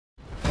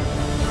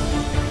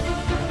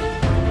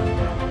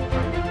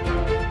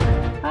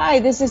Hi,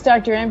 this is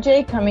Dr.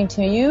 MJ coming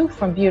to you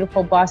from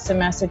beautiful Boston,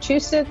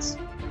 Massachusetts.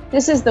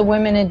 This is the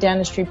Women in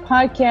Dentistry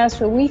podcast,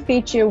 where we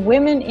feature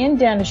women in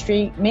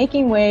dentistry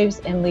making waves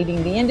and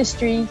leading the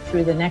industry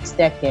through the next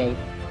decade.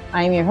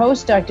 I am your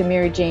host, Dr.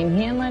 Mary Jane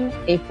Hanlon,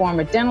 a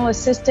former dental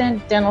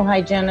assistant, dental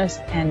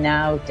hygienist, and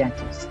now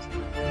dentist.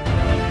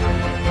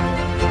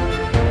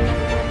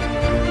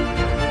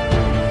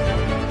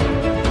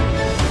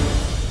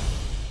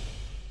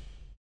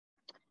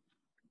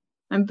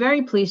 I'm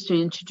very pleased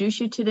to introduce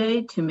you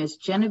today to Ms.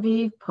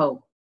 Genevieve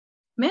Poppe.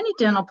 Many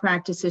dental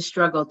practices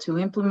struggle to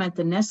implement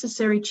the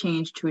necessary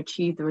change to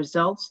achieve the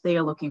results they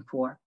are looking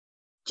for.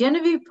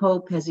 Genevieve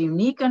Poppe has a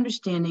unique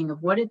understanding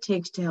of what it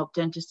takes to help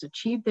dentists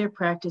achieve their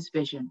practice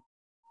vision.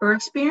 Her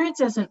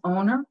experience as an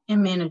owner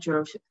and manager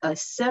of a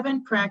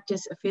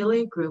 7-practice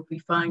affiliate group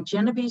refined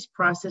Genevieve's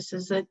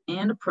processes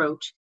and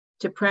approach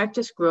to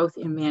practice growth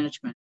and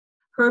management.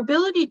 Her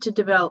ability to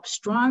develop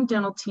strong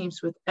dental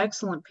teams with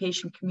excellent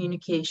patient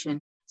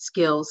communication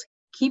skills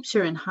keeps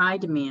her in high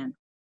demand.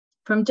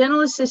 From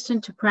dental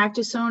assistant to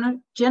practice owner,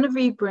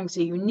 Genevieve brings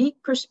a unique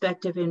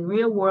perspective and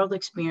real-world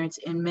experience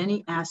in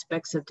many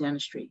aspects of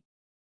dentistry.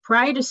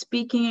 Prior to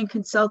speaking and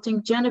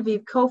consulting,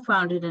 Genevieve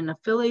co-founded an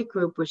affiliate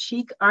group where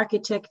she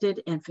architected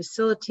and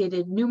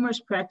facilitated numerous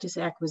practice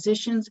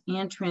acquisitions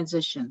and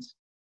transitions.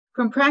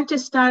 From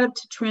practice startup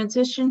to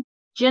transition,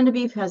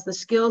 Genevieve has the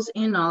skills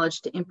and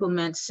knowledge to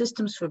implement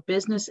systems for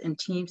business and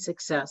team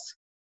success.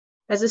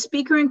 As a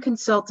speaker and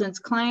consultant,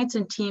 clients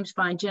and teams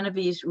find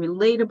Genevieve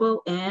relatable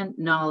and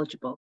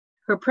knowledgeable.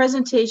 Her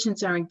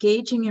presentations are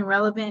engaging and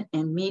relevant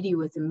and meaty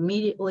with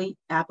immediately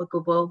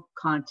applicable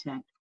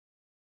content.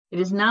 It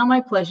is now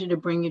my pleasure to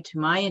bring you to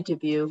my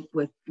interview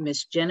with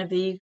Ms.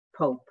 Genevieve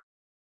Poppe.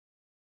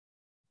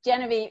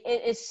 Genevieve,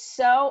 it is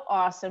so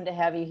awesome to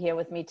have you here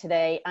with me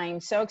today. I am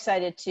so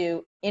excited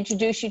to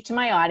introduce you to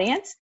my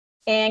audience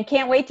and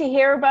can't wait to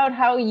hear about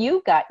how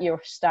you got your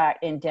start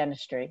in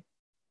dentistry.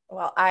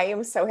 Well, I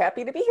am so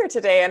happy to be here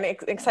today and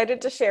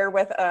excited to share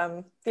with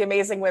the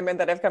amazing women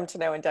that I've come to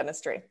know in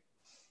dentistry.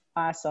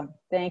 Awesome.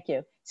 Thank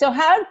you. So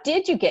how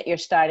did you get your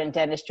start in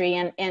dentistry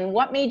and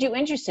what made you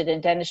interested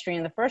in dentistry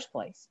in the first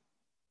place?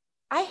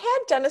 I had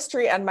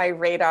dentistry on my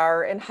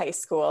radar in high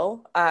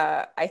school.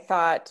 I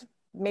thought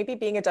maybe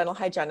being a dental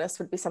hygienist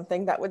would be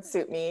something that would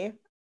suit me.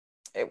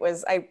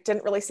 I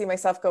didn't really see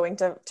myself going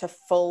to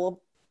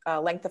full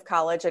length of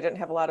college. I didn't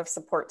have a lot of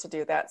support to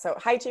do that. So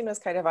hygiene was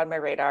kind of on my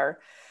radar.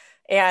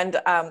 And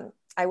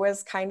I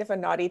was kind of a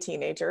naughty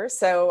teenager.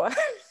 So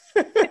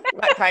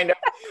not kind of,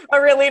 a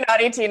really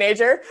naughty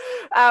teenager.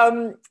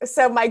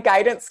 So my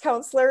guidance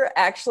counselor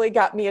actually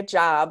got me a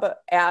job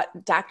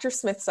at Dr.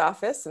 Smith's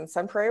office in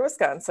Sun Prairie,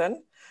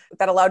 Wisconsin.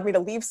 That allowed me to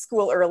leave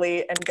school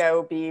early and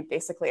go be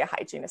basically a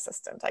hygiene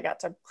assistant. I got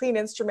to clean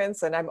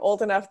instruments, and I'm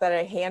old enough that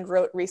I hand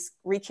wrote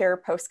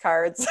recare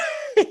postcards.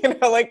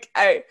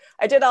 I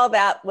did all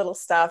that little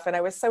stuff, and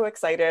I was so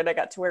excited. I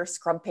got to wear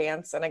scrum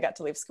pants, and I got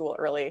to leave school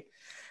early,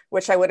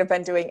 which I would have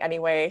been doing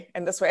anyway.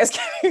 And this way I was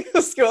getting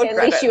the school credit.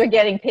 At least you were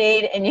getting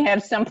paid and you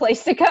had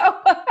someplace to go.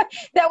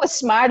 That was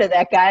smart of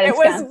that guy. It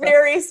was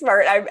very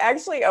smart. I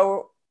actually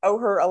owe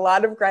her a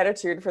lot of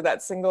gratitude for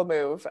that single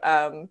move.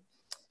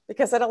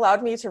 Because it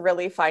allowed me to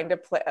really find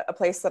a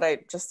place that I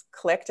just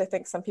clicked. I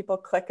think some people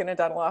click in a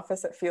dental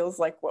office. It feels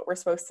like what we're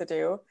supposed to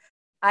do.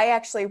 I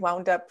actually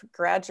wound up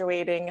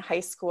graduating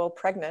high school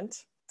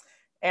pregnant,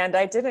 and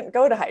I didn't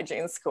go to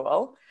hygiene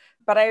school,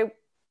 but I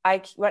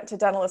went to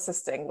dental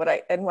assisting, what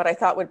I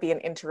thought would be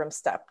an interim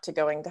step to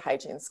going to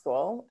hygiene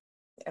school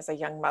as a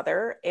young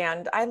mother.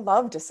 And I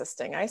loved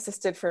assisting. I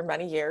assisted for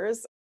many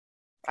years.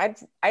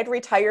 I'd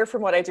retire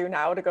from what I do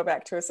now to go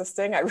back to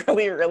assisting. I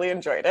really, really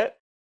enjoyed it.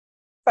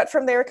 But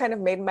from there, kind of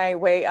made my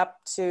way up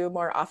to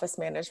more office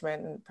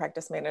management and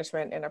practice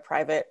management in a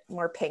private,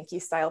 more Panky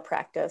style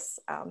practice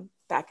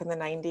back in the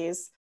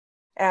 90s.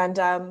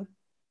 And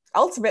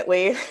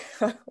ultimately,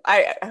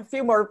 a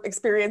few more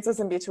experiences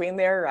in between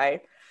there.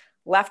 I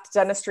left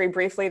dentistry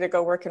briefly to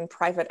go work in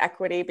private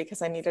equity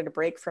because I needed a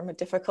break from a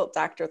difficult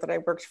doctor that I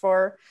worked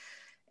for,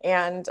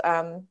 and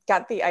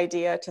got the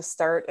idea to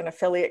start an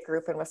affiliate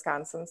group in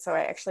Wisconsin. So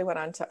I actually went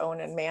on to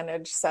own and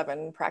manage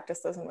 7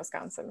 practices in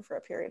Wisconsin for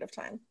a period of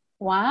time.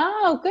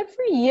 Wow, good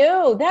for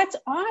you. That's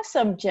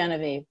awesome,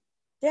 Genevieve.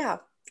 Yeah.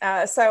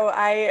 So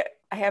I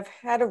have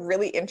had a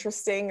really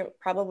interesting,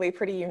 probably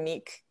pretty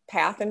unique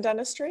path in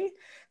dentistry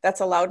that's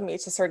allowed me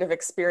to sort of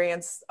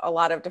experience a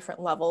lot of different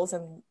levels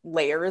and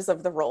layers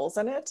of the roles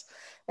in it.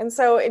 And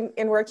so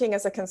in working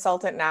as a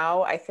consultant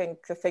now, I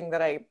think the thing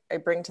that I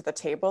bring to the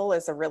table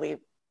is a really,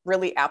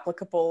 really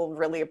applicable,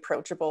 really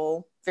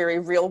approachable, very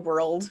real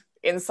world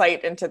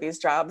insight into these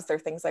jobs. They're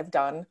things I've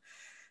done.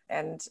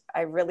 And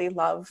I really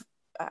love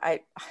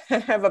I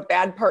have a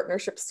bad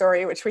partnership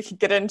story, which we could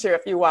get into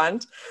if you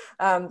want.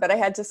 But I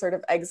had to sort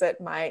of exit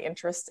my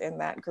interest in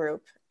that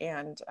group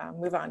and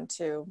move on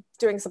to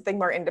doing something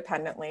more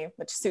independently,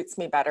 which suits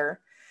me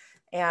better.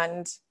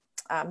 And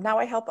now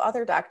I help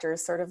other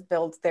doctors sort of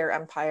build their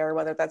empire,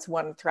 whether that's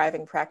one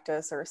thriving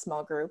practice or a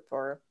small group,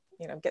 or,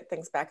 get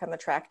things back on the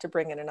track to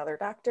bring in another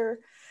doctor.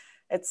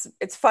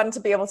 it's fun to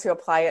be able to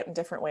apply it in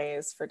different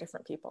ways for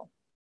different people.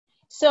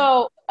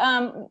 So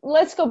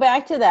let's go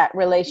back to that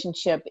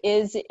relationship.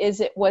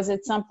 Was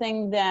it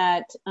something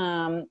that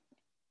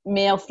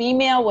male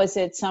female? Was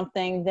it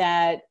something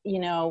that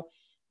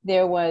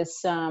there was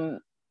some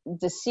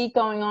deceit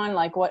going on?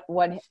 Like what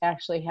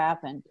actually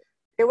happened?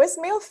 It was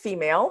male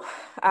female,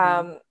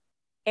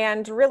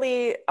 and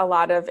really a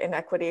lot of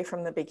inequity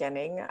from the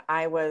beginning.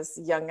 I was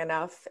young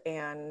enough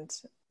and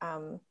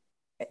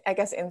I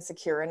guess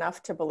insecure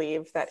enough to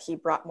believe that he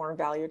brought more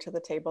value to the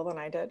table than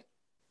I did,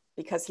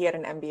 because he had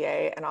an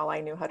MBA and all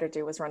I knew how to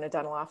do was run a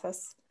dental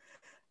office.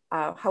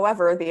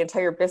 However, the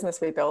entire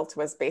business we built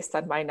was based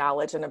on my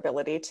knowledge and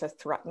ability to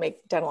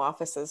make dental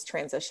offices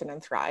transition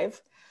and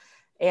thrive.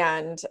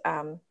 And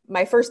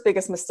my first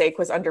biggest mistake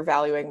was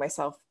undervaluing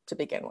myself to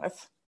begin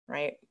with,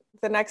 right?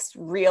 The next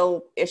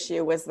real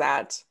issue was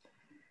that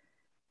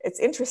it's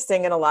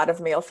interesting in a lot of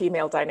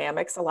male-female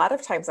dynamics. A lot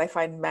of times I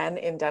find men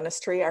in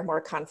dentistry are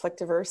more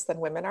conflict averse than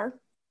women are.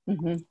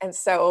 Mm-hmm. And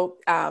so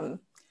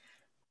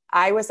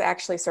I was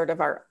actually sort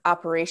of our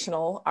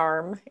operational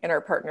arm in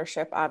our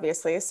partnership,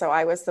 obviously. So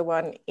I was the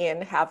one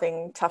in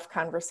having tough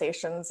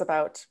conversations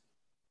about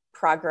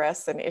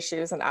progress and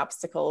issues and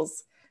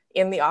obstacles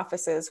in the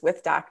offices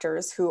with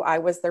doctors who I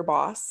was their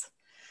boss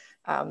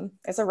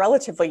as a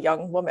relatively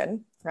young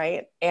woman,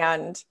 right?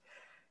 And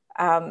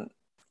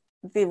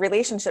the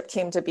relationship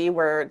came to be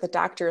where the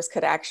doctors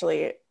could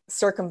actually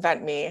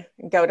circumvent me,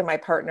 go to my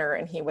partner,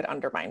 and he would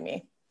undermine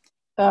me.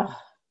 Ugh.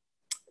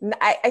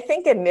 I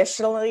think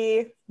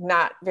initially,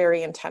 not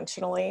very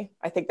intentionally.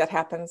 I think that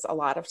happens a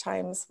lot of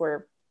times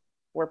where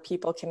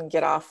people can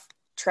get off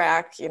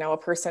track. A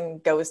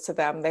person goes to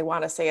them, they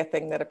want to say a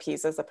thing that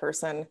appeases a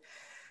person.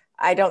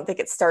 I don't think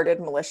it started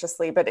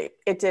maliciously, but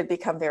it did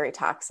become very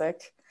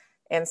toxic.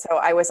 And so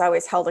I was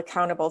always held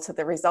accountable to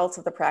the results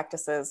of the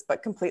practices,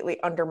 but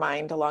completely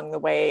undermined along the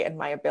way in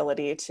my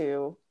ability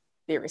to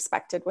be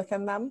respected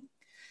within them.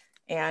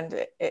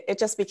 And it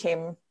just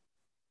became,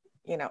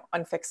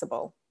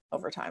 unfixable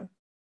over time.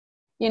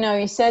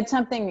 You said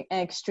something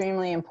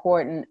extremely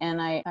important,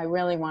 and I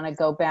really want to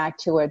go back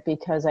to it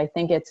because I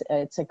think it's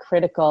a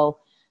critical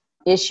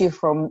issue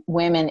for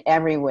women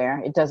everywhere.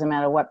 It doesn't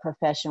matter what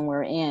profession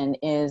we're in,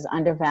 is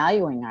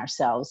undervaluing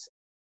ourselves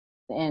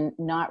and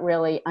not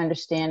really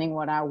understanding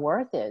what our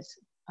worth is.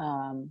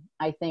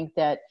 I think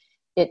that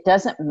it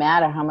doesn't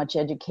matter how much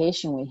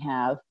education we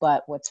have,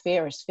 but what's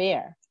fair is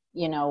fair.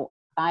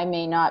 I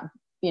may not,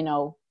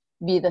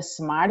 be the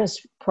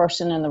smartest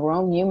person in the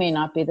room. You may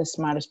not be the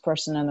smartest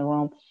person in the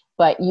room,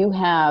 but you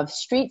have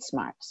street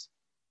smarts.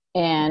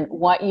 And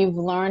what you've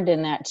learned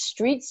in that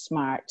street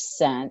smart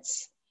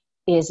sense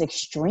is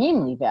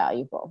extremely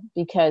valuable,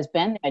 because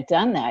been there,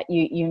 done that.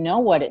 You know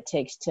what it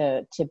takes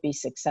to be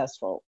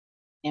successful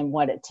and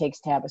what it takes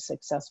to have a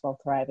successful,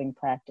 thriving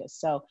practice.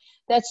 So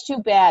that's too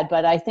bad,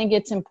 but I think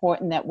it's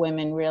important that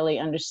women really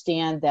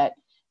understand that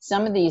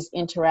some of these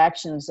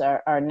interactions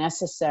are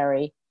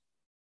necessary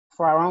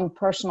for our own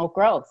personal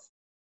growth.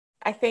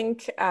 I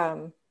think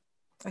I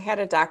had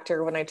a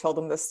doctor, when I told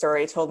him this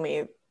story, told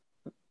me,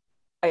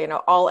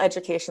 all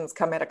educations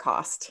come at a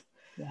cost.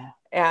 Yeah.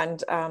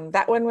 And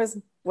that one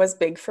was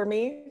big for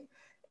me.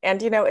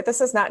 And, this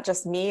is not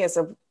just me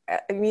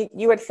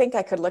you would think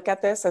I could look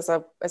at this as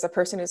a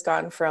person who's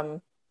gone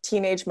from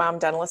teenage mom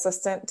dental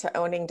assistant to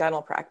owning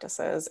dental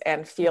practices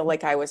and feel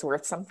like I was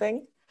worth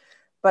something.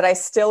 But I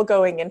still,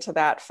 going into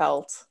that,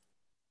 felt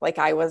like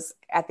I was,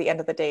 at the end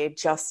of the day,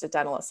 just a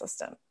dental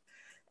assistant.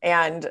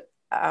 And,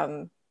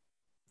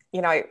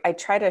 I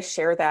try to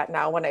share that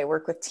now when I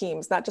work with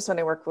teams, not just when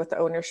I work with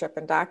ownership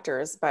and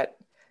doctors, but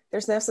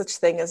there's no such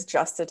thing as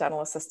just a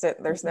dental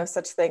assistant. There's no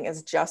such thing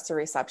as just a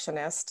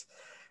receptionist.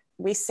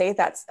 We say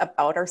that's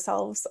about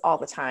ourselves all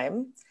the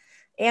time.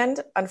 And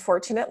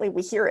unfortunately,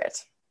 we hear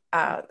it.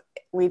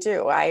 We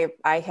do. I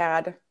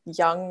had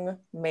young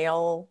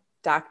male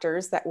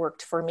doctors that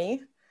worked for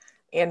me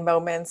in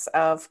moments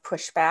of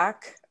pushback,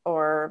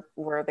 or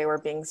where they were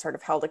being sort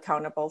of held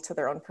accountable to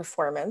their own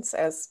performance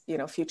as,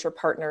 future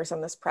partners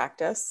in this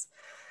practice,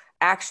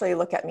 actually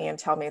look at me and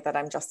tell me that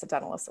I'm just a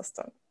dental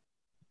assistant.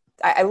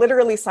 I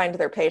literally signed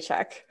their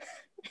paycheck.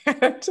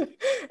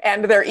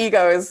 And their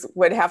egos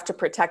would have to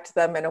protect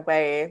them in a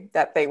way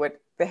that they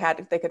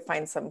could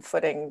find some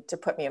footing to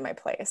put me in my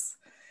place.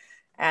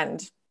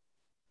 And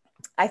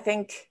I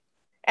think,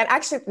 and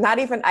actually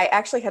I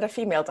actually had a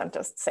female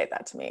dentist say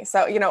that to me.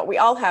 So, we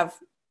all have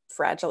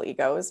fragile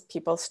egos.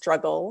 People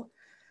struggle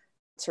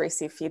to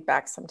receive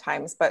feedback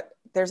sometimes, but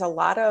there's a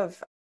lot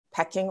of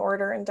pecking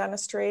order in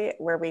dentistry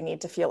where we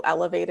need to feel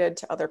elevated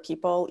to other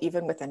people.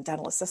 Even within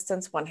dental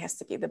assistants, one has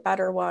to be the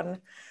better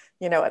one.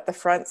 At the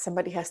front,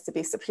 somebody has to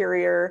be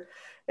superior.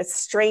 It's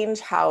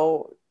strange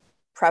how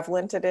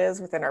prevalent it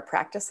is within our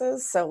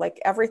practices. So like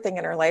everything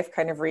in our life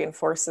kind of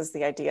reinforces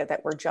the idea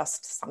that we're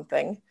just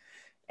something.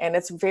 And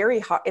it's very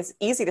hard. It's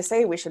easy to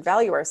say we should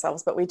value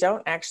ourselves, but we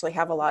don't actually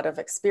have a lot of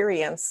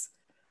experience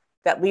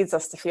that leads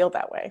us to feel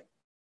that way.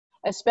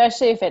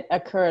 Especially if it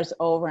occurs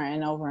over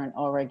and over and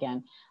over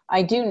again.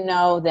 I do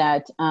know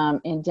that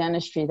in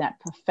dentistry, that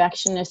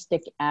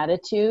perfectionistic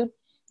attitude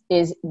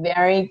is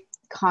very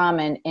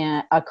common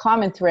and a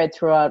common thread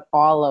throughout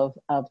all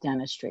of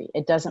dentistry.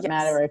 It doesn't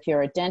matter if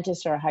you're a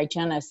dentist or a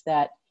hygienist,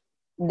 that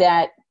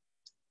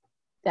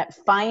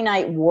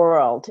finite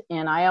world.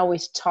 And I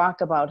always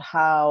talk about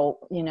how,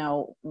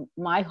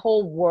 my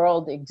whole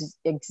world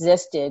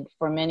existed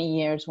for many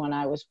years when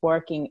I was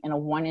working in a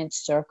 1-inch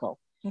circle,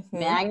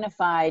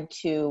 magnified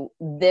to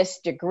this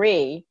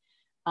degree,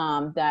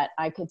 that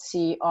I could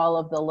see all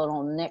of the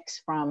little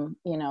nicks from,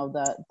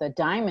 the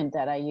diamond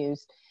that I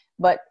used.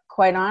 But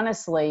quite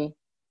honestly,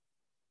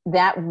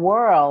 that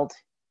world,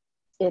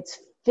 it's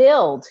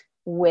filled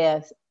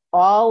with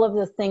all of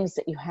the things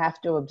that you have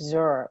to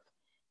observe.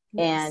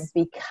 And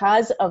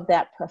because of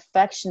that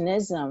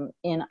perfectionism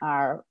in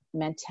our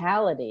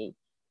mentality,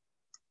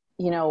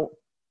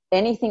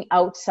 anything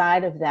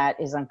outside of that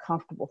is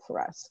uncomfortable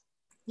for us.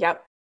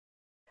 Yep.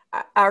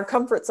 Our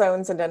comfort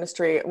zones in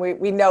dentistry,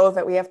 we know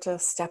that we have to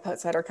step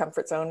outside our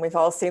comfort zone. We've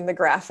all seen the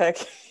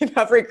graphic.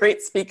 Every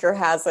great speaker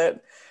has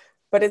it,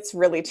 but it's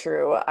really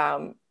true.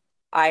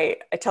 I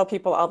tell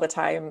people all the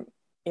time,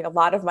 a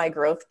lot of my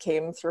growth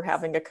came through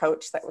having a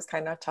coach that was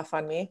kind of tough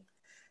on me.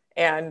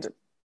 And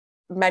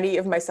many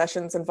of my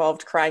sessions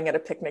involved crying at a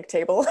picnic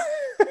table.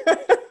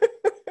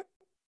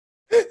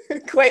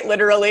 Quite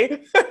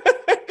literally.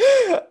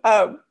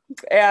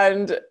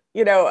 And,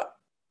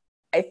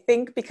 I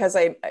think because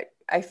I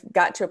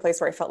got to a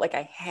place where I felt like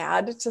I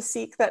had to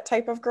seek that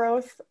type of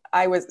growth,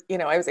 I was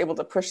able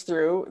to push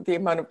through the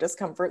amount of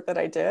discomfort that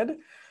I did.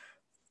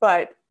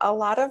 But a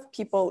lot of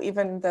people,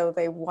 even though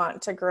they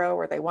want to grow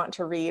or they want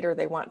to read or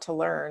they want to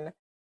learn,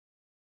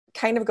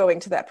 kind of going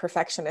to that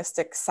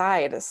perfectionistic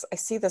side, I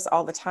see this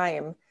all the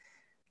time.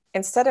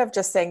 Instead of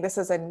just saying this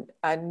is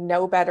a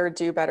know better,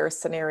 do better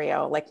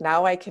scenario, like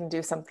now I can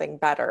do something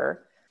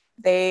better,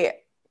 they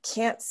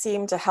can't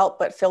seem to help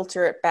but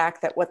filter it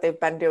back that what they've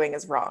been doing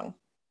is wrong.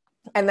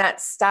 And that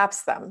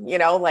stops them,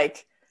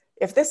 like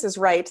if this is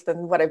right,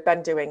 then what I've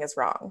been doing is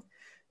wrong.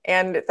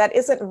 And that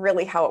isn't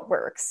really how it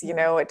works.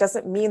 It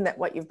doesn't mean that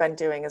what you've been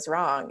doing is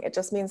wrong. It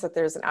just means that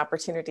there's an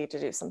opportunity to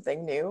do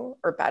something new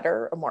or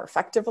better or more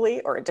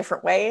effectively or a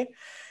different way.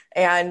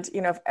 And,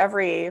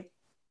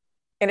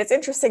 and it's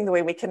interesting the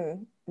way we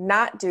can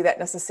not do that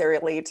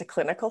necessarily to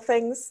clinical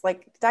things.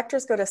 Like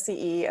doctors go to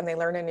CE and they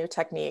learn a new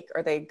technique,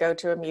 or they go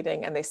to a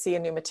meeting and they see a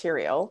new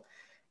material.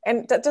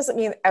 And that doesn't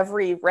mean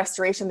every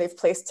restoration they've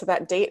placed to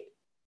that date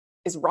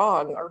is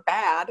wrong or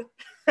bad.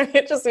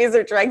 It just means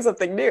they're trying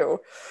something new.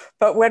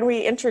 But when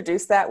we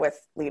introduce that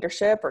with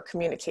leadership or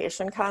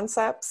communication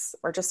concepts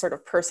or just sort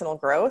of personal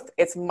growth,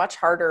 it's much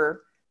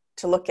harder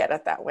to look at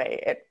it that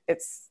way.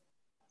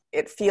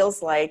 It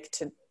feels like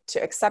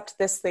to accept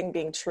this thing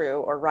being true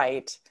or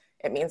right,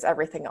 it means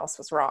everything else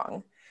was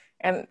wrong.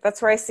 And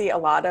that's where I see a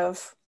lot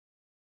of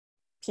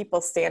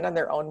people stand on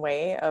their own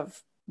way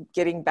of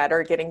getting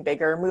better, getting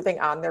bigger, moving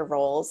on their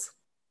roles.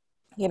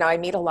 I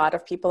meet a lot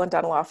of people in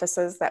dental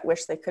offices that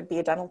wish they could be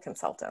a dental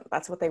consultant.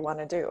 That's what they want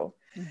to do.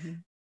 Mm-hmm.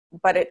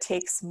 But it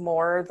takes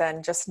more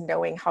than just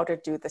knowing how to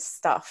do this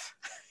stuff.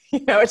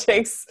 It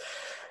takes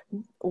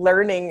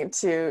learning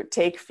to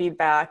take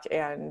feedback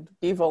and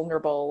be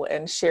vulnerable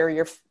and share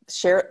a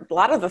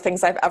lot of the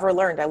things I've ever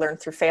learned. I learned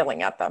through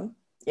failing at them,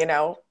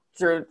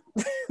 through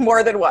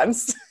more than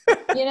once.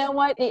 You know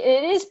what?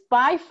 It is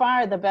by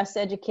far the best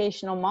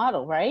educational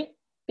model, right?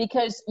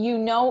 Because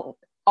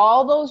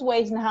all those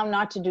ways and how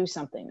not to do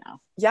something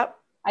now. Yep.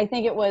 I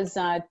think it was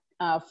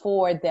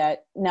Ford it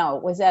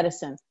was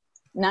Edison.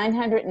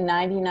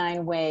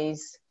 999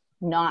 ways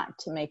not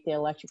to make the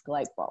electric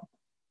light bulb.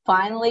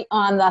 Finally,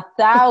 on the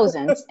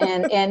thousands,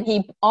 and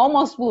he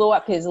almost blew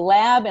up his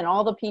lab and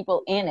all the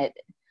people in it,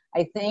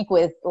 I think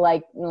with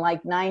like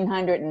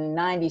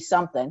 990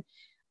 something.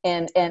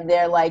 And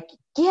they're like,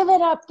 give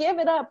it up.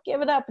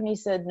 And he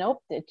said,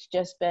 nope, it's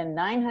just been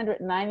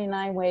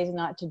 999 ways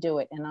not to do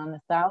it. And on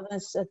the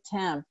 1000th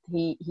attempt,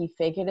 he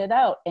figured it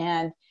out.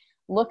 And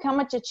look how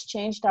much it's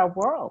changed our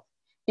world,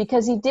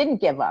 because he didn't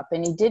give up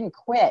and he didn't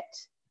quit,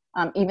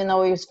 even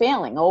though he was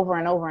failing over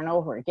and over and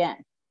over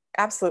again.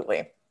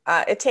 Absolutely.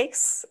 It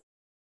takes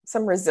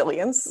some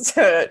resilience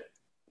to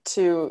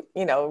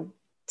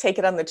take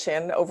it on the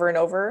chin over and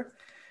over.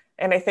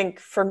 And I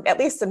think at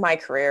least in my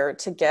career,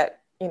 to get,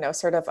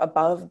 sort of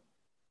above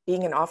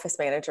being an office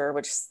manager,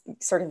 which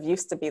sort of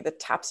used to be the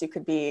tops you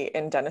could be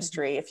in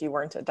dentistry if you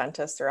weren't a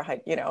dentist or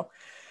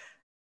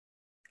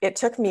it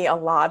took me a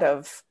lot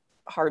of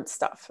hard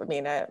stuff. I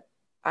mean,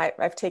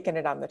 I've taken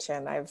it on the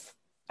chin.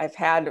 I've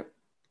had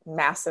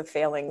massive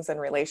failings in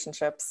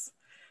relationships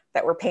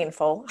that were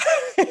painful,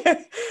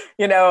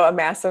 a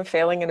massive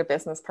failing in a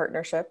business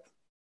partnership.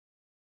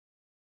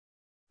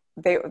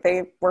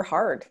 They were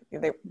hard.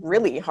 They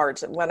really hard.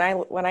 When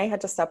I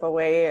had to step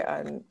away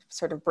and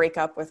sort of break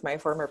up with my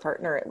former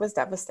partner, it was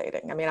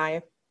devastating. I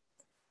mean,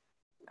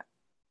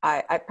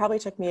 I probably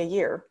took me a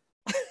year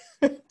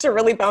to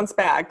really bounce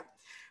back.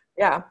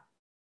 Yeah.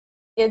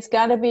 It's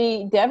got to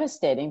be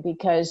devastating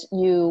because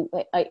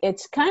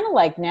it's kind of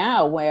like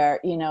now where,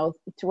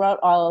 throughout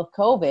all of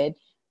COVID,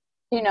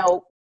 you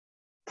know,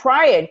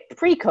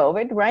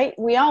 pre-COVID, right?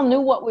 We all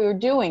knew what we were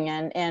doing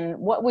and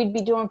what we'd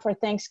be doing for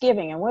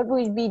Thanksgiving and what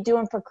we'd be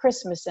doing for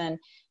Christmas,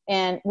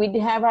 and we'd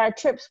have our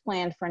trips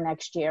planned for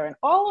next year, and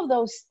all of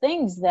those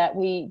things that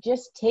we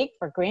just take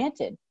for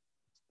granted.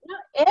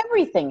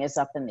 Everything is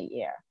up in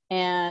the air,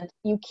 and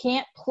you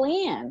can't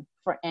plan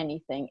for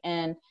anything.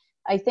 And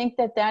I think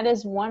that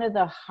is one of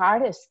the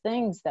hardest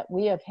things that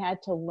we have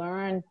had to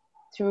learn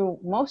through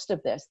most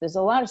of this. There's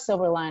a lot of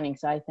silver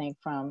linings, I think,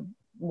 from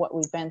what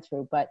we've been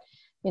through, but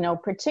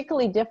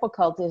particularly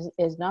difficult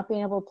is not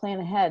being able to plan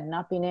ahead,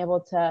 not being able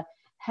to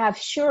have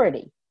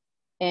surety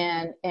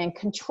and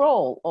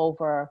control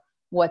over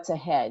what's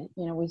ahead.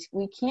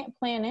 We can't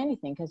plan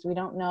anything because we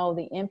don't know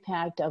the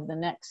impact of the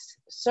next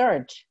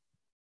surge.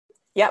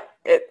 Yep.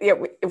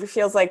 It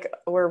feels like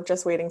we're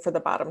just waiting for the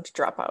bottom to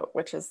drop out,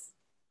 which is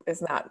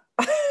not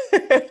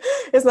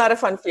is not a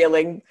fun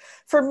feeling.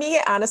 For me,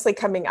 honestly,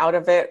 coming out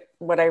of it,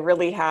 what I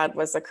really had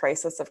was a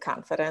crisis of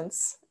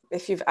confidence.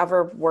 If you've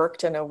ever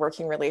worked in a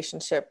working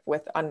relationship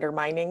with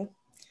undermining,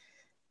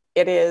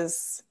 it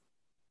is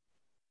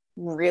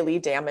really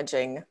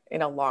damaging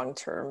in a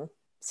long-term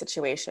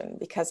situation,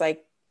 because I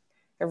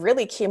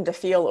really came to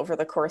feel over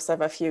the course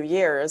of a few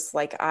years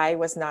like I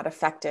was not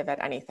effective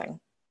at anything.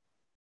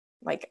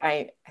 Like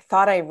I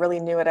thought I really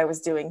knew what I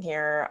was doing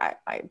here.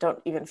 I don't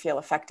even feel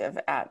effective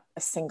at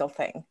a single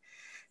thing.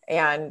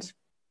 And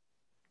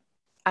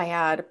I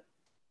had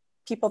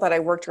people that I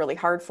worked really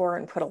hard for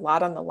and put a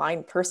lot on the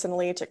line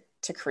personally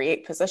to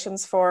create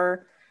positions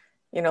for,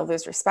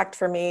 lose respect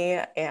for me.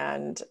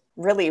 And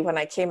really, when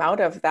I came out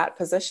of that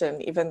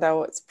position, even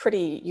though it's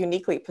pretty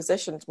uniquely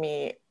positioned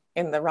me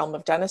in the realm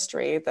of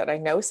dentistry, that I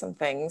know some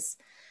things,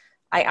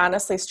 I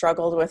honestly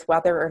struggled with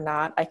whether or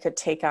not I could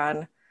take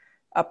on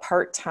a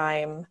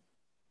part-time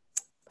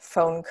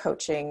phone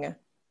coaching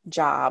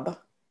job,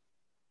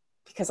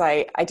 because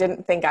I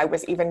didn't think I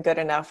was even good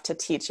enough to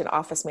teach an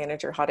office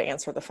manager how to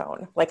answer the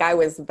phone. Like I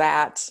was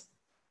that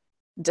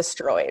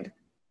destroyed.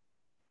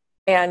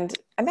 And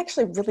I'm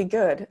actually really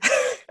good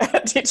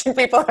at teaching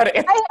people how to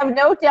answer. I have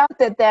no doubt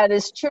that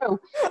is true.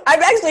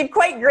 I'm actually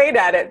quite great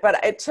at it,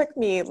 but it took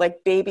me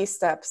like baby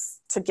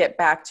steps to get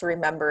back to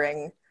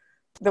remembering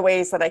the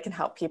ways that I can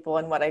help people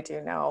and what I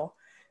do know.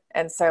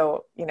 And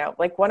so,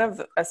 like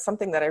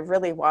something that I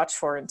really watch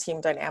for in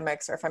team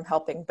dynamics, or if I'm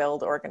helping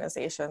build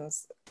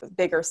organizations,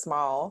 big or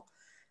small,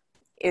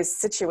 is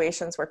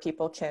situations where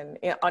people can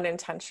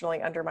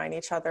unintentionally undermine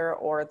each other,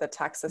 or the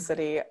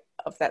toxicity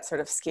of that sort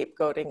of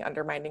scapegoating,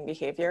 undermining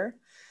behavior.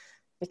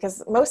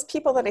 Because most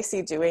people that I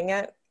see doing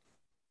it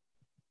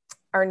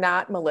are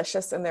not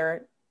malicious in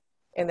their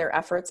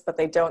efforts, but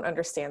they don't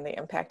understand the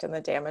impact and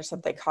the damage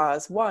that they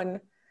cause. One,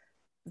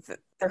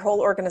 their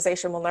whole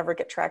organization will never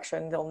get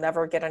traction. They'll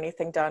never get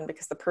anything done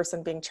because the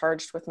person being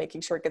charged with making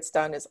sure it gets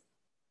done is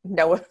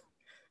no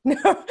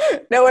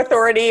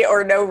authority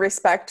or no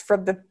respect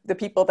from the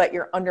people that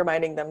you're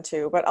undermining them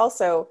to. But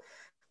also,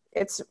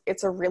 it's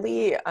a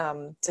really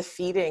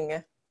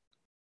defeating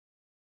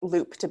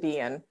loop to be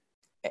in,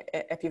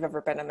 if you've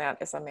ever been in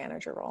that as a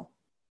manager role.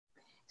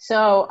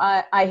 So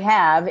I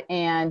have,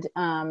 and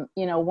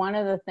one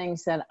of the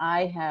things that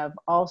I have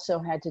also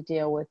had to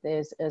deal with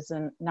is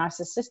a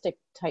narcissistic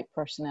type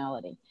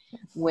personality,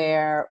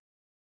 where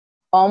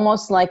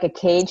almost like a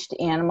caged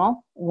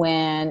animal,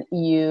 when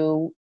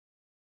you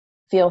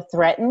feel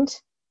threatened,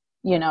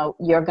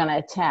 you're going to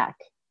attack.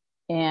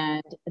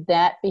 And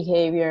that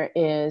behavior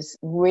is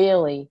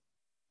really,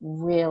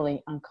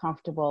 really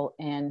uncomfortable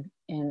and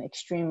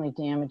extremely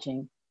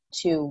damaging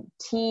to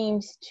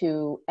teams,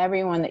 to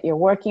everyone that you're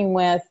working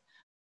with.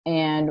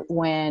 And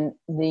when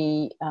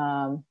the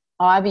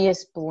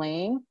obvious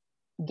blame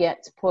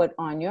gets put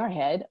on your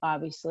head,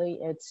 obviously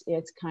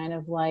it's kind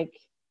of like,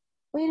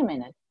 wait a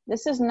minute,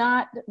 this is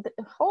not,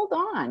 hold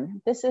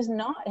on, this is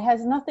not, it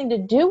has nothing to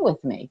do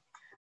with me.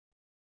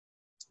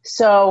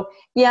 So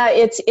yeah,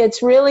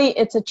 it's really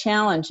a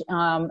challenge.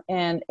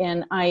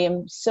 And I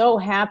am so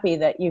happy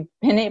that you've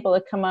been able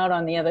to come out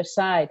on the other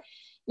side.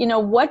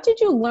 What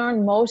did you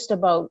learn most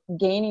about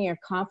gaining your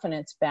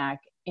confidence back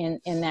in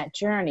that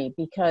journey?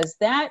 Because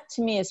that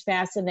to me is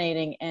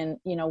fascinating. And,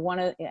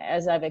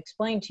 as I've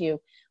explained to you,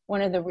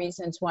 one of the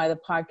reasons why the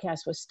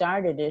podcast was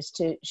started is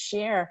to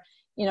share,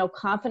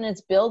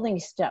 confidence building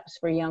steps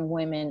for young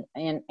women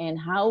and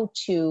how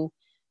to,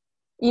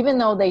 even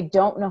though they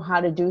don't know how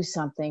to do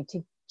something,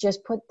 to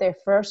just put their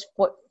first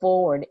foot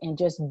forward and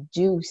just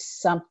do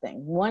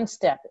something. One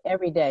step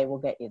every day will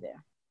get you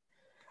there.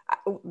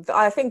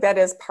 I think that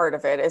is part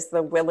of it, is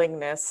the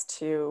willingness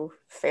to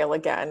fail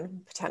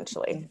again,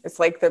 potentially. It's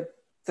like the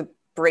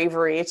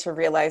bravery to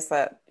realize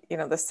that,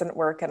 this didn't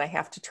work and I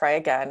have to try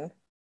again,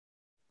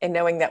 and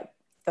knowing that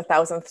the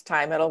 1,000th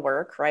time it'll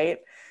work, right?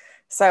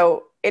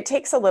 So it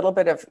takes a little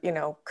bit of,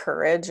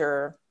 courage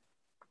or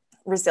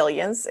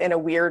resilience. In a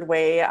weird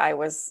way, I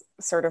was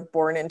sort of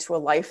born into a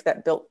life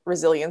that built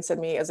resilience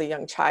in me as a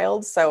young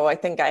child. So I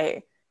think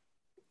I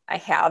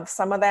have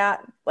some of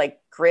that, like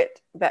grit,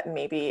 that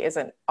maybe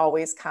isn't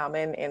always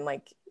common in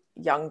like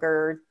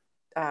younger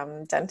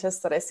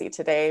dentists that I see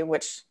today,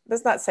 which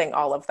is not saying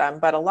all of them,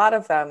 but a lot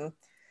of them,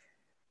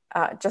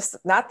 just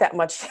not that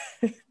much.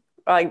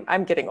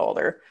 I'm getting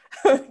older,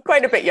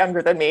 quite a bit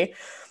younger than me.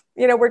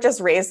 You know, we're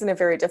just raised in a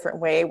very different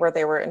way, where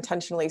they were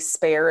intentionally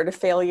spared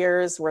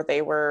failures, where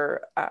they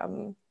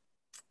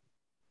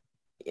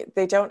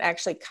don't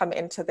actually come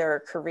into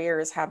their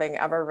careers having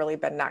ever really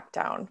been knocked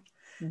down.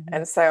 Mm-hmm.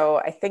 And so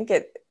I think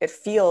it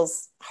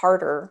feels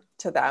harder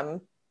to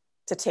them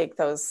to take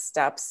those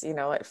steps. You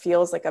know, it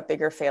feels like a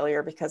bigger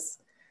failure because,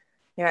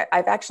 you know,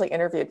 I've actually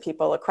interviewed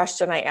people. A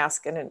question I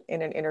ask in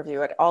an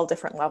interview at all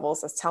different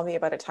levels is, tell me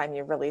about a time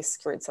you really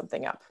screwed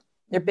something up,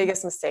 your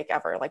biggest mistake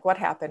ever. Like, what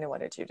happened and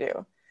what did you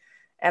do?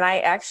 And I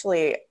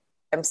actually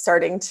am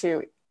starting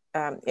to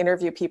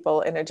interview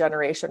people in a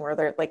generation where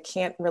they're like,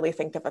 can't really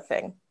think of a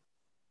thing.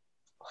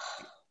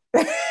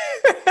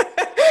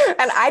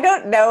 And I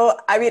don't know.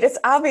 I mean, it's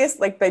obvious,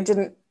 like, they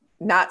didn't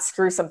not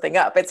screw something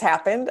up. It's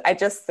happened. I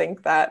just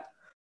think that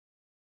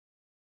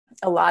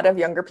a lot of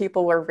younger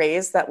people were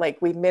raised that,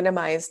 like, we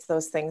minimized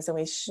those things, and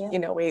you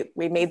know,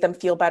 we made them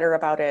feel better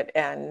about it.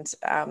 And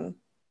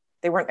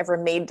they weren't ever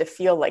made to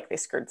feel like they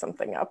screwed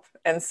something up.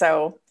 And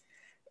so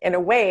in a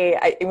way,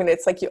 I mean,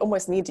 it's like, you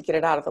almost need to get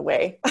it out of the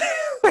way.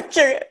 Like,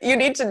 you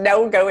need to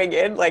know going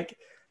in, like,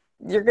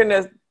 you're going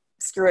to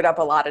screw it up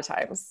a lot of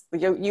times.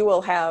 You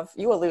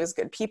will lose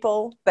good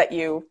people that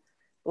you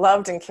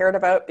loved and cared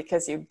about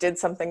because you did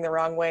something the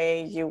wrong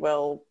way. You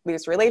will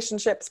lose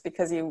relationships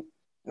because you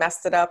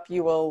messed it up.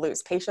 You will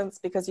lose patients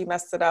because you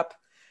messed it up.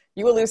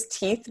 You will lose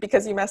teeth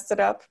because you messed it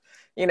up.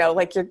 You know,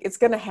 like, it's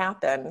going to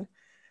happen.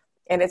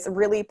 And it's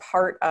really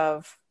part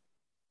of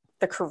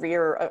the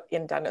career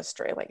in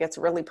dentistry. Like, it's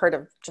really part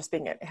of just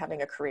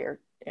having a career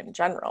in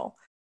general.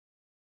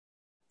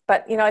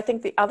 But, you know, I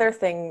think the other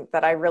thing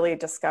that I really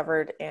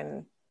discovered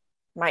in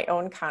my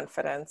own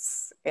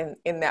confidence in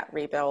that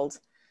rebuild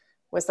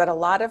was that a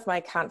lot of my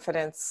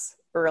confidence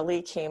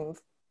early came,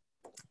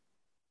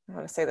 I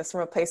want to say this, from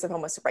a place of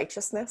almost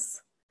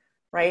righteousness,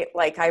 right?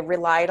 Like, I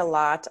relied a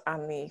lot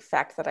on the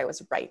fact that I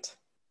was right,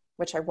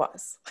 which I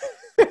was.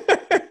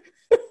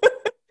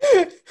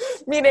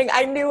 Meaning,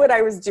 I knew what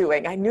I was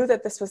doing. I knew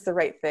that this was the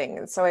right thing.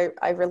 And so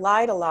I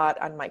relied a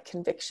lot on my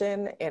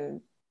conviction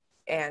and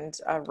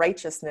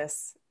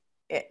righteousness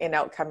in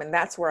outcome. And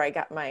that's where I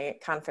got my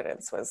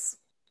confidence, was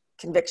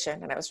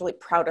conviction. And I was really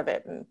proud of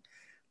it. And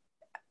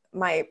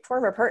my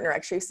former partner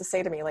actually used to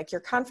say to me, like,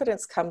 your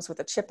confidence comes with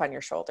a chip on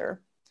your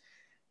shoulder.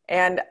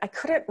 And I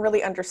couldn't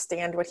really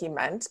understand what he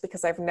meant,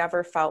 because I've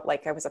never felt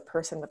like I was a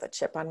person with a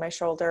chip on my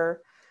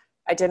shoulder.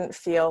 I didn't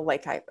feel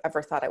like I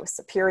ever thought I was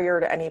superior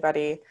to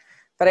anybody.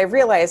 But I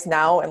realize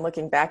now, and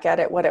looking back at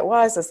it, what it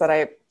was is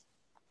that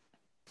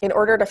in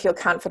order to feel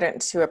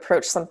confident to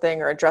approach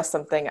something or address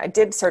something, I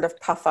did sort of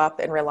puff up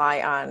and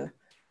rely on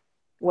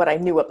what I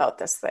knew about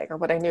this thing, or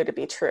what I knew to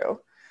be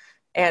true.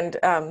 And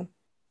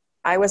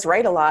I was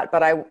right a lot,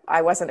 but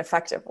I wasn't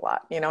effective a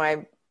lot. You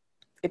know,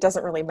 it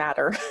doesn't really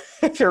matter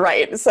if you're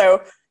right.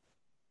 So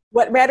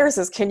what matters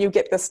is, can you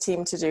get this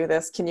team to do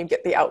this? Can you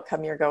get the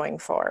outcome you're going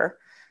for?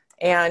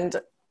 And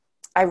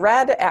I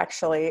read,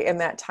 actually, in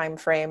that time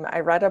frame, I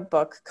read a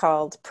book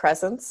called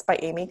Presence by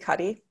Amy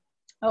Cuddy.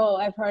 Oh,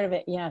 I've heard of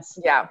it. Yes.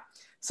 Yeah.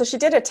 So she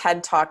did a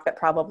TED talk that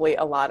probably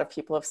a lot of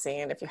people have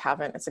seen. If you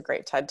haven't, it's a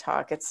great TED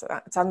talk. It's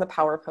on the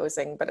power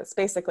posing, but it's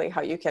basically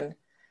how you can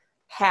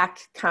hack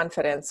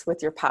confidence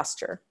with your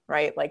posture,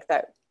 right? Like,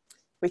 that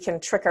we can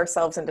trick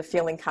ourselves into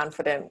feeling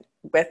confident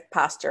with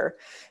posture,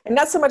 and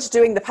not so much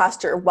doing the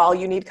posture while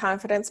you need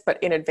confidence,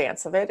 but in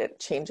advance of it. It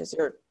changes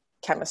your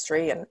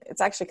chemistry, and it's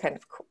actually kind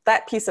of cool.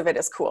 That piece of it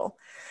is cool.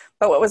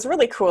 But what was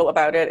really cool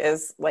about it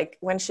is, like,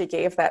 when she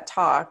gave that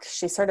talk,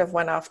 she sort of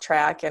went off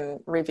track and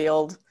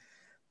revealed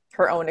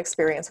her own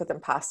experience with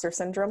imposter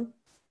syndrome.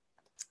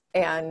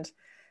 And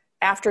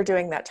after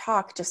doing that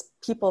talk, just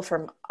people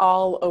from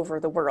all over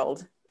the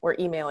world were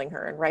emailing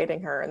her and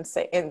writing her,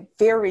 and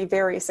very,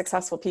 very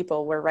successful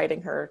people were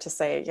writing her to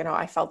say, you know,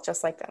 I felt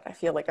just like that. I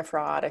feel like a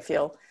fraud. I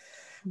feel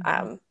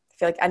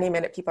like any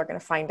minute people are going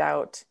to find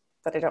out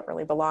that I don't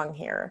really belong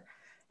here.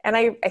 And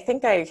I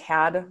think I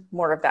had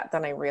more of that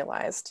than I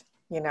realized,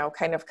 you know,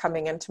 kind of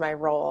coming into my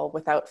role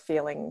without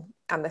feeling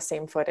on the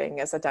same footing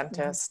as a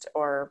dentist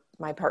or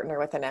my partner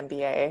with an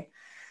MBA.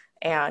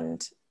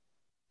 And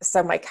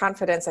so my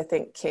confidence, I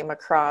think, came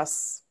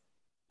across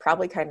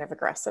probably kind of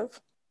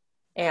aggressive.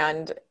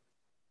 And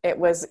it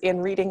was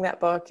in reading that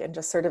book and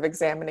just sort of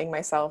examining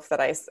myself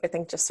that I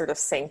think just sort of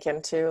sank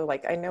into,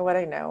 like, I know what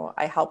I know.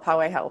 I help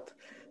how I help.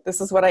 This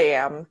is what I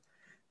am.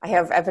 I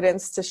have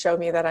evidence to show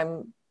me that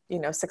I'm, you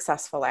know,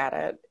 successful at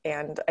it,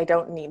 and I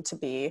don't need to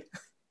be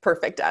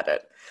perfect at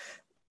it.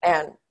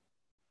 And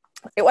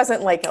it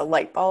wasn't like a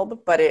light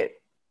bulb, but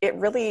it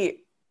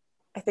really,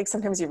 I think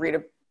sometimes you read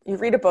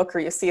a book or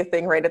you see a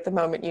thing right at the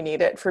moment you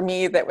need it. For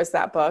me, that was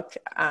that book.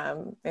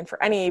 And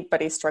for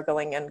anybody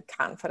struggling in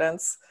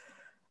confidence,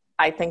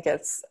 I think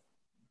it's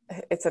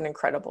an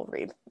incredible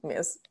read. I mean,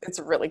 it's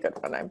a really good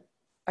one.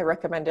 I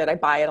recommend it. I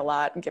buy it a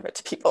lot and give it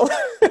to people.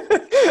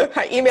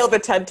 I email the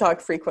TED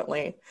Talk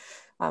frequently.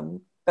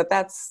 But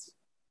that's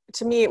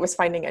to me, it was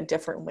finding a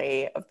different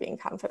way of being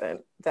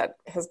confident that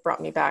has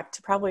brought me back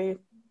to probably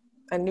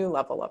a new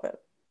level of it.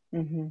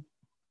 Mm-hmm.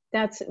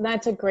 That's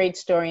a great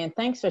story, and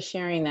thanks for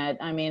sharing that.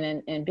 I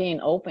mean, and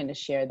being open to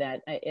share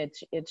that.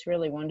 It's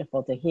really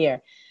wonderful to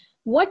hear.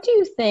 What do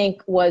you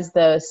think was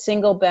the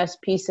single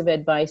best piece of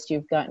advice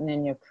you've gotten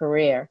in your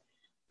career?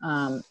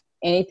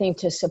 Anything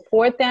to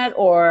support that,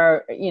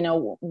 or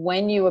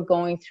when you were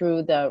going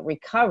through the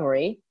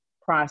recovery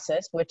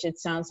process, which it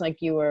sounds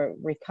like you were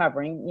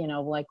recovering,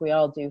 like we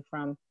all do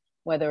from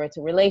whether it's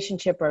a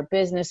relationship or a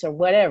business or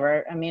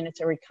whatever. I mean, it's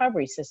a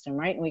recovery system,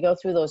 right? And we go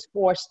through those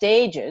 4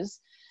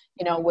 stages.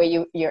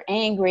 Where you're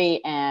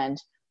angry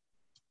and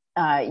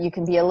you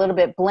can be a little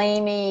bit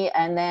blamey,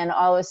 and then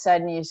all of a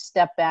sudden you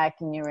step back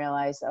and you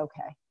realize,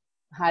 okay,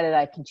 how did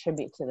I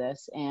contribute to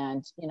this?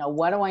 And,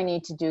 what do I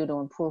need to do to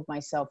improve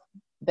myself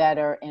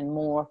better and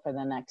more for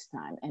the next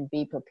time, and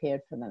be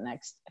prepared for the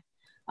next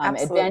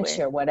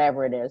adventure,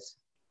 whatever it is.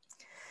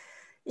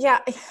 Yeah,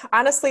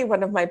 honestly,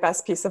 one of my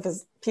best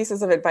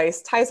pieces of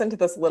advice ties into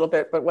this a little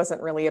bit, but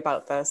wasn't really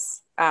about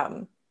this.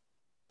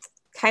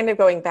 Kind of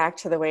going back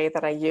to the way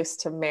that I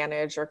used to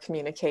manage or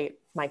communicate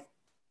my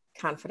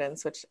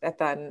confidence, which at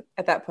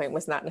that point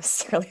was not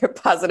necessarily a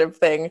positive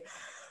thing.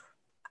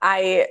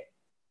 I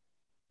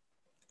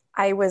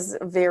was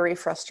a very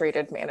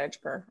frustrated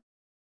manager.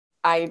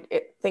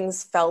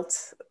 Things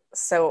felt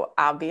so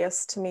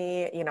obvious to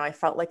me. I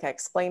felt like I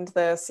explained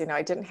this.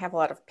 I didn't have a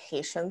lot of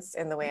patience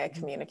in the way I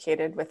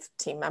communicated with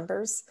team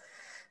members,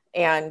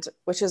 and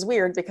which is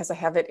weird because I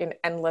have it in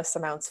endless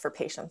amounts for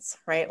patients,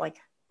 right? Like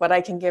what I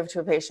can give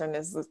to a patient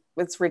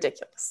it's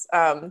ridiculous.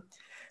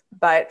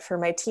 But for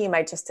my team,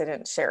 I just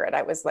didn't share it.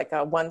 I was like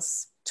a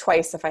once,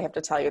 twice, if I have to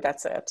tell you,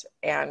 that's it.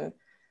 And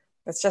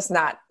it's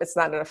not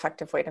an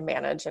effective way to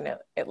manage. And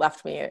it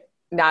left me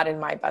not in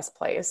my best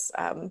place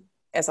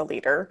as a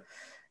leader.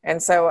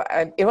 And so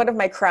in one of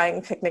my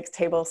crying picnic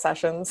table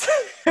sessions,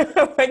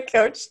 my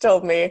coach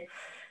told me,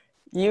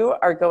 you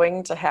are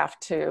going to have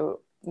to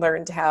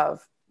learn to have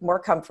more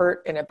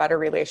comfort in a better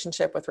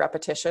relationship with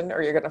repetition,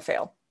 or you're going to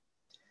fail.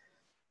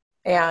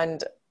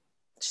 And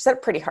she said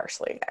it pretty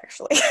harshly,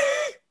 actually,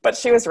 but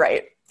she was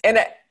right. And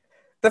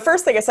the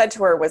first thing I said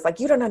to her was like,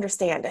 you don't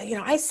understand.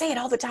 I say it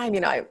all the time.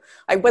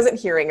 I wasn't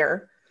hearing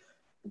her,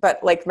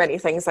 but like many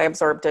things, I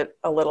absorbed it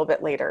a little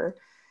bit later.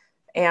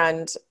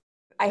 And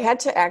I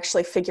had to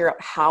actually figure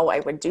out how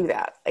I would do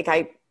that. Like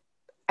I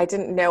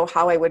didn't know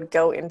how I would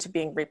go into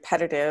being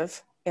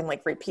repetitive and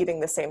like repeating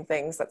the same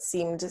things that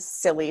seemed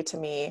silly to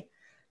me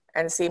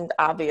and seemed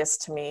obvious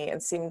to me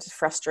and seemed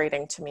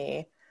frustrating to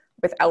me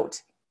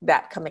without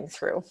that coming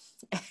through.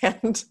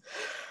 And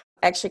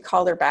I actually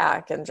called her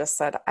back and just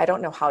said, I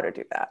don't know how to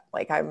do that.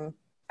 Like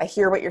I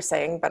hear what you're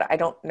saying, but I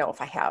don't know if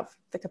I have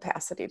the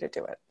capacity to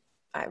do it.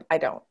 I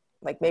don't.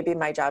 Like maybe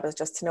my job is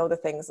just to know the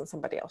things and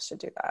somebody else should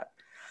do that.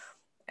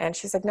 And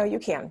she's like, no, you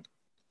can.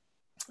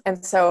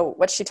 And so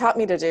what she taught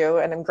me to do,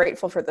 and I'm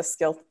grateful for this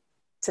skill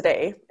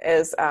today,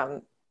 is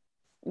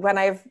when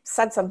I've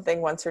said something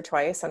once or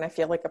twice and I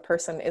feel like a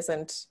person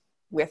isn't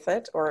with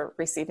it or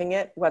receiving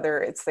it, whether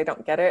it's they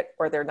don't get it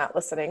or they're not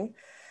listening,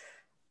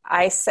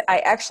 I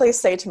actually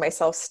say to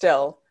myself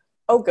still,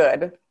 oh,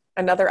 good,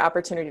 another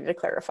opportunity to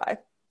clarify.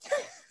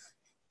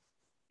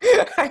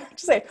 I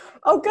just say,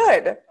 oh,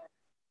 good,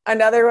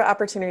 another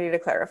opportunity to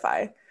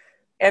clarify.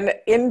 And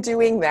in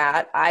doing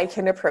that, I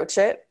can approach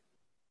it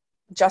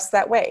just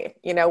that way,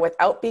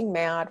 without being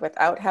mad,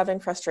 without having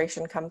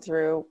frustration come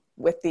through,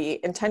 with the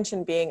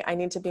intention being, I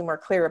need to be more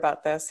clear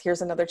about this.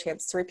 Here's another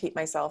chance to repeat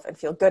myself and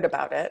feel good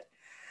about it.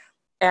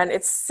 And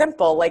it's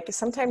simple, like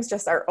sometimes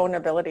just our own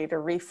ability to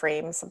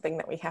reframe something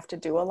that we have to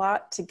do a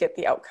lot to get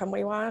the outcome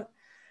we want.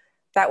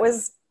 That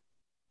was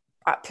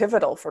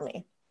pivotal for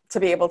me to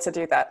be able to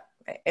do that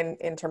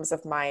in terms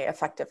of my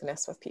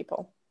effectiveness with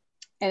people.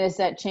 And has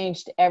that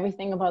changed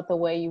everything about the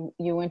way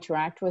you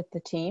interact with the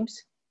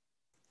teams?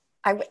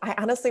 I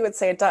honestly would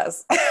say it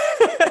does.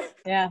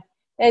 Yeah,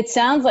 it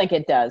sounds like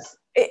it does.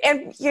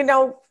 And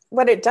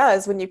what it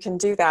does when you can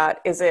do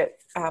that is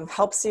it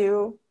helps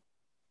you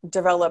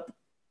develop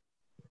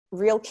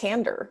real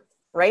candor,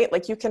 right?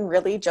 Like you can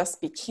really just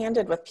be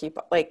candid with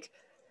people. Like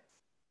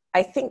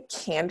I think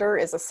candor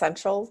is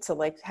essential to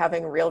like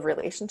having real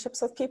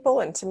relationships with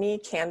people. And to me,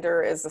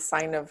 candor is a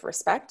sign of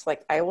respect.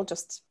 Like I will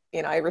just,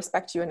 I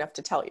respect you enough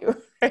to tell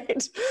you,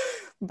 right?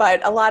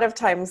 But a lot of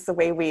times the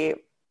way we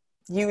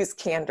use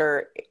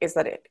candor is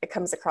that it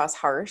comes across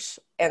harsh.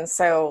 And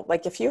so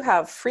like if you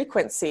have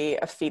frequency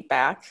of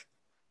feedback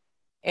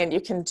and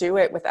you can do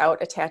it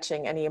without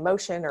attaching any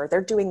emotion, or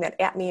they're doing that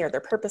at me, or they're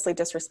purposely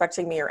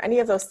disrespecting me, or any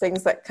of those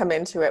things that come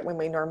into it when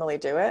we normally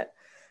do it,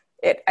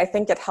 I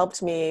think it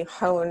helped me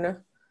hone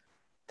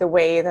the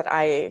way that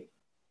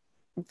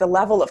the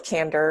level of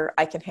candor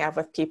I can have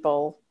with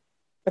people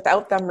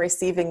without them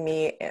receiving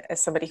me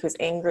as somebody who's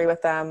angry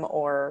with them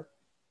or,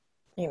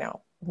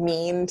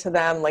 mean to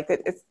them. Like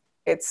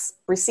it's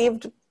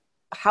received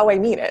how I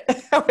mean it,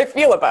 how I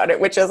feel about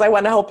it, which is I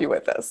want to help you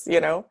with this,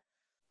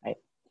 Right.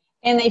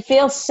 And they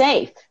feel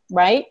safe,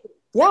 right?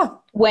 Yeah.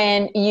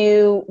 When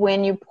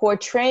you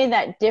portray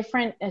that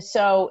different,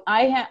 so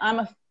I'm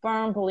a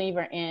firm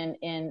believer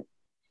in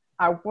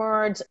our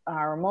words,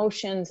 our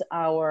emotions,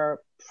 our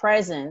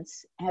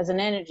presence has an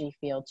energy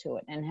field to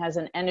it and has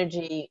an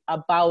energy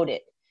about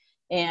it.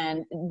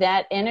 And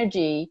that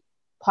energy,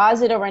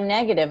 positive or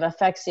negative,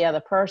 affects the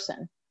other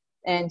person.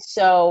 And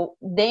so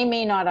they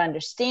may not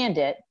understand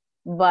it,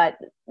 but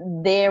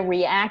their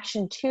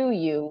reaction to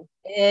you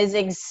is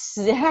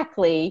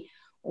exactly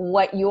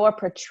what you're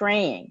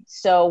portraying.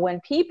 So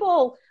when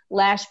people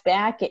lash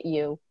back at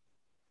you,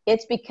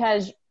 it's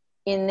because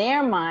in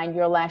their mind,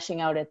 you're lashing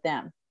out at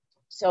them.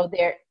 So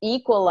they're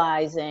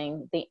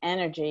equalizing the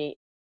energy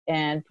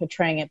and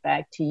portraying it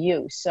back to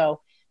you.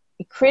 So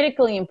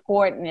critically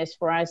important is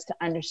for us to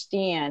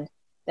understand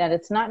that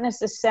it's not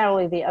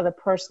necessarily the other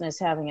person is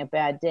having a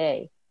bad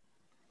day.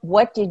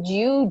 What did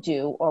you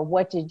do or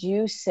what did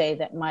you say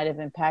that might have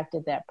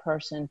impacted that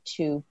person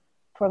to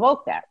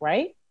provoke that,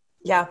 right?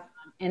 Yeah.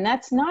 And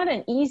that's not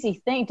an easy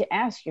thing to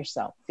ask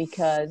yourself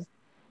because,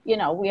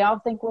 we all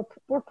think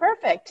we're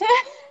perfect.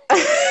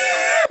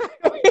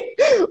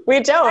 We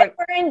don't.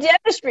 We're in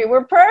dentistry.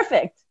 We're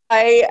perfect.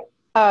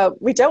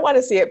 We don't want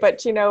to see it,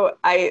 but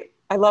I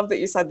love that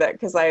you said that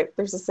because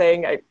there's a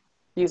saying I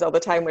use all the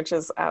time, which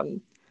is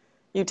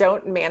you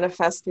don't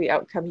manifest the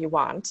outcome you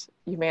want,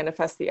 you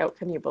manifest the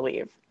outcome you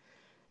believe.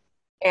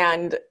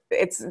 And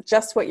it's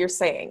just what you're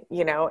saying.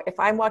 If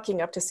I'm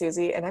walking up to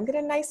Susie and I'm going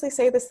to nicely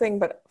say this thing,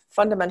 but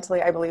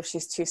fundamentally I believe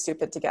she's too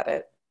stupid to get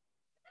it,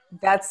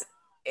 that's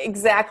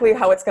exactly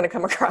how it's going to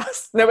come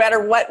across. No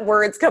matter what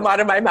words come out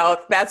of my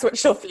mouth, that's what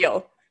she'll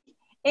feel.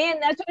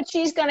 And that's what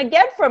she's going to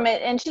get from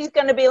it. And she's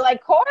going to be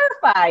like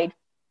horrified.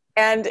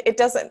 And it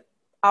doesn't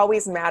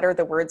always matter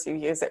the words you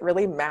use. It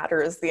really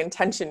matters the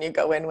intention you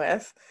go in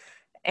with.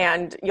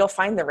 And you'll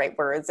find the right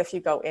words if you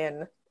go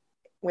in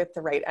with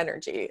the right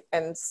energy.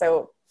 And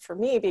so for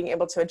me, being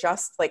able to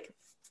adjust, like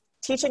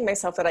teaching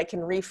myself that I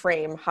can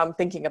reframe how I'm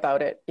thinking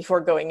about it before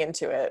going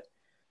into it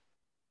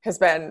has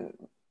been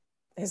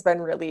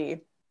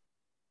really,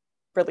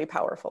 really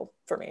powerful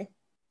for me.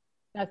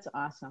 That's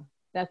awesome.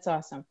 That's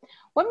awesome.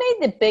 What made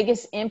the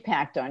biggest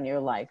impact on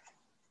your life?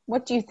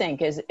 What do you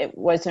think?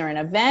 Was there an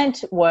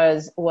event?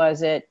 Was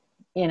it,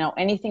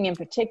 anything in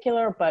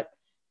particular, but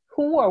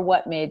who or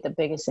what made the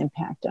biggest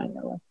impact on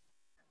your life?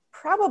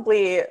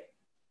 Probably,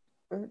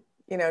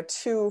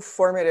 two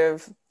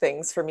formative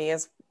things for me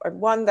is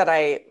one that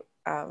I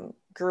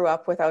grew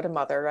up without a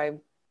mother.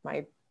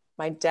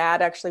 My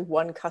dad actually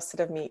won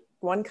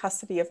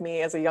custody of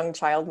me as a young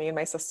child, me and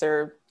my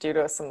sister, due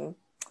to some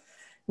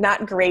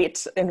not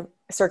great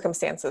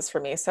circumstances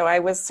for me. So I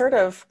was sort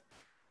of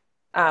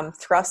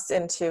thrust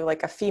into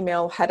like a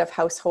female head of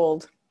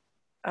household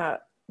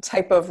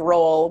type of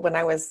role when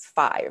I was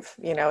 5,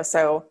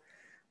 so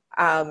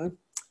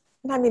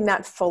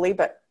not fully,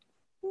 but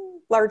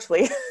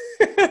largely.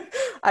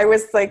 I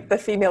was like the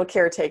female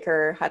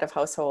caretaker, head of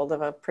household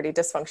of a pretty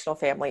dysfunctional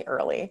family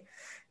early.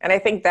 And I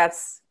think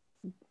that's,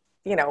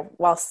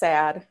 while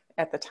sad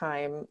at the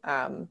time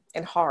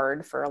and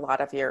hard for a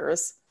lot of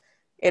years,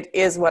 it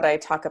is what I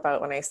talk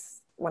about when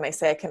I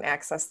say I can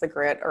access the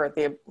grit or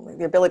the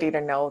ability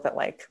to know that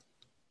like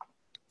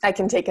I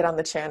can take it on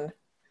the chin.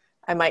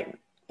 I might,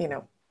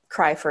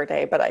 cry for a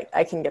day, but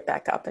I can get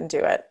back up and do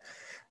it.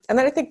 And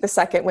then I think the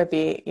second would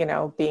be,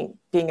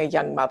 being a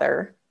young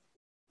mother.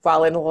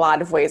 While in a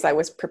lot of ways I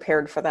was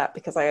prepared for that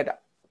because I had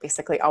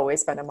basically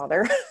always been a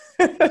mother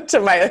to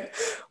my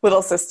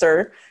little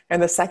sister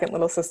and the second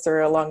little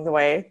sister along the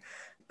way.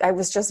 I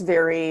was just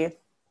very,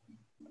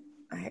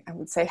 I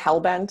would say,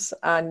 hell-bent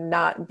on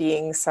not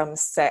being some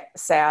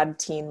sad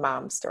teen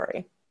mom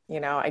story.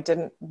 I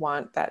didn't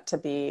want that to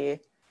be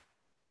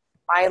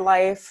my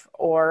life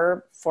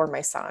or for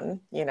my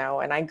son,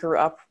 and I grew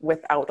up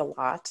without a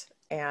lot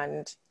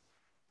and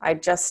I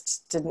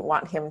just didn't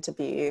want him to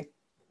be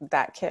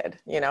that kid.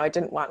 I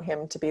didn't want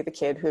him to be the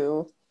kid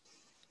who,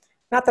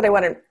 not that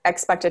I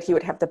expected he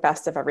would have the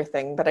best of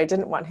everything, but I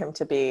didn't want him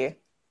to be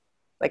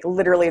like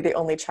literally the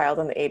only child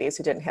in the 80s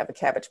who didn't have a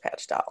Cabbage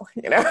Patch doll,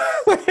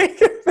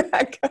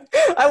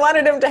 I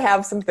wanted him to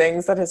have some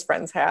things that his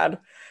friends had.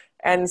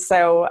 And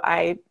so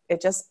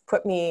it just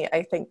put me,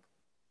 I think,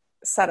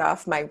 set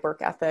off my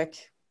work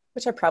ethic,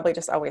 which I probably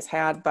just always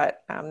had,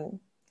 but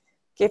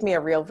gave me a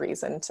real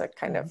reason to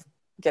kind of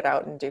get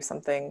out and do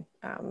something.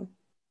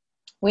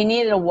 We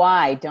needed a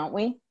why, don't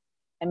we?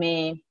 I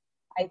mean,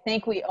 I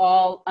think we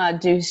all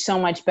do so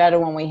much better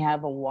when we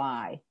have a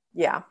why.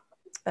 Yeah.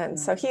 And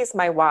so he's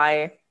my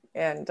why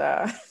and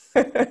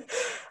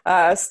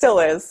still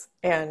is.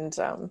 And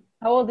how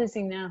old is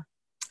he now?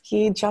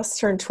 He just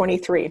turned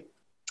 23.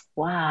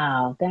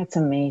 Wow, that's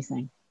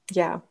amazing.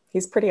 Yeah,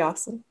 he's pretty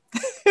awesome.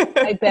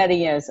 I bet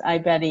he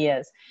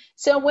is.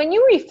 So when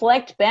you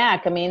reflect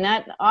back, I mean,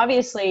 that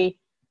obviously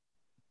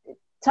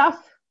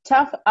tough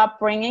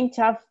upbringing,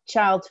 tough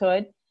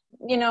childhood,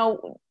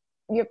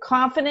 your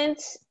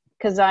confidence,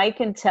 because I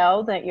can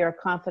tell that you're a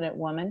confident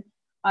woman,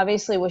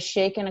 obviously was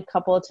shaken a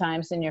couple of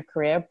times in your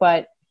career,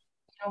 but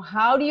So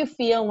how do you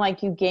feel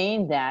like you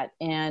gained that?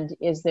 And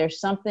is there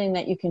something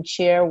that you can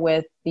share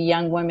with the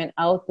young women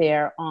out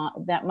there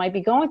that might be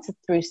going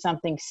through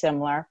something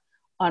similar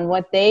on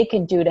what they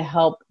can do to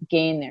help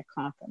gain their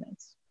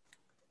confidence?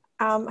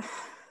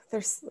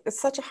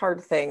 It's such a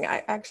hard thing.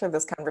 I actually have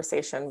this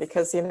conversation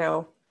because,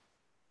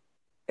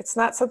 it's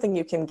not something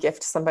you can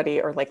gift somebody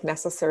or like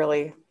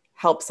necessarily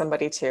help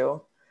somebody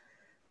to.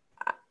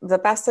 The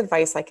best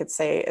advice I could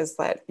say is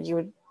that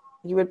you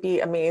would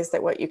be amazed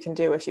at what you can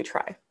do if you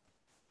try.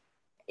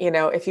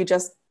 If you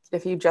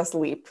just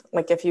leap,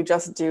 like if you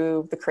just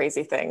do the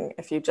crazy thing,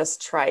 if you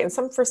just try. And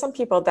for some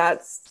people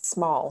that's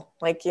small.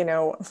 Like,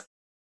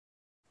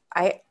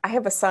 I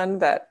have a son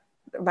that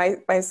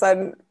my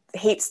son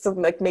hates to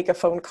like make a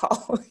phone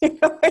call,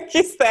 like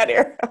he's that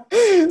era.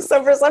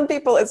 So for some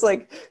people it's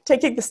like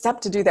taking the step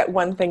to do that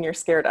one thing you're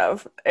scared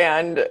of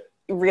and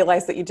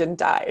realize that you didn't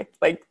die.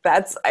 Like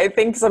I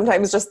think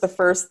sometimes just the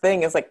first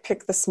thing is like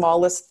pick the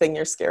smallest thing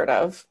you're scared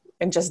of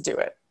and just do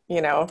it.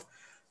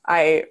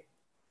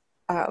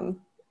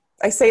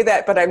 I say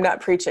that, but I'm not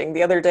preaching.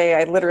 The other day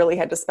I literally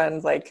had to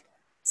spend like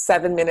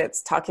 7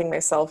 minutes talking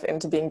myself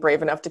into being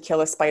brave enough to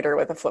kill a spider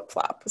with a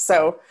flip-flop.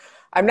 So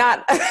I'm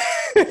not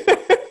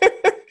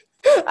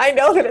I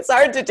know that it's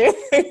hard to do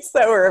things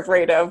that we're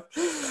afraid of,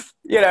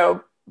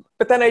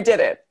 but then I did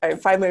it. I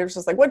finally was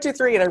just like, 1, 2,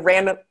 3. And I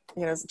ran,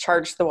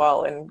 charged the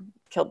wall and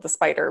killed the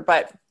spider.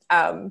 But,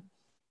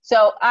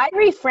 so I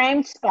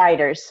reframed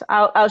spiders.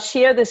 I'll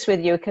share this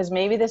with you because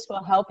maybe this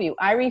will help you.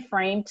 I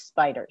reframed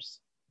spiders.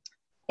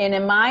 And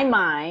in my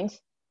mind,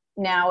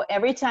 now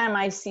every time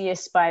I see a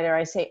spider,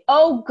 I say,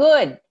 oh,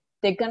 good.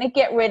 They're going to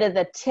get rid of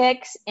the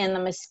ticks and the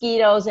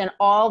mosquitoes and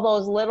all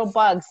those little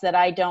bugs that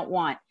I don't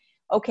want.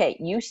 Okay,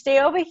 you stay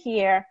over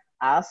here,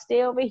 I'll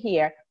stay over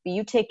here, but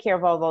you take care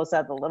of all those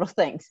other little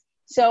things.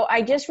 So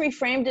I just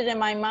reframed it in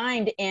my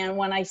mind, and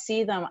when I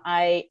see them,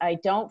 I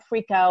don't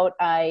freak out.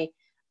 I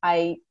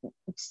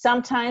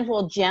sometimes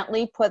will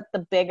gently put the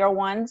bigger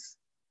ones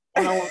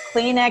in a little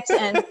Kleenex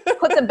and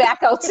put them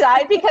back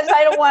outside because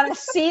I don't want to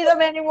see them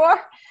anymore.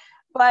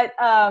 But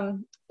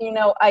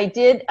I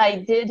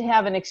did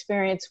have an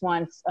experience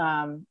once.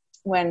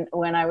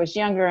 When I was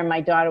younger and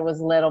my daughter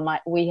was little,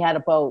 we had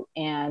a boat,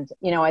 and,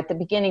 at the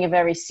beginning of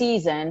every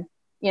season,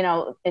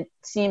 it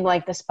seemed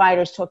like the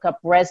spiders took up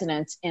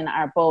residence in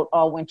our boat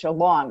all winter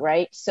long,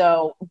 right?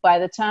 So by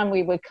the time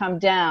we would come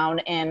down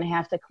and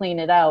have to clean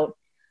it out,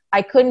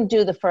 I couldn't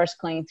do the first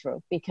clean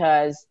through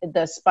because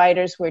the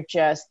spiders were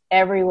just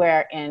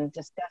everywhere and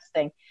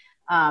disgusting.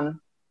 And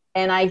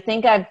I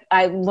think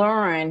I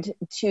learned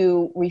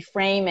to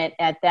reframe it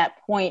at that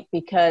point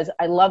because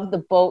I loved the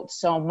boat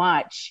so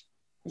much.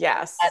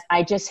 Yes.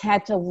 I just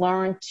had to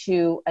learn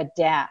to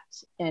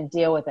adapt and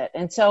deal with it.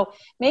 And so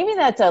maybe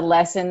that's a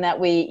lesson that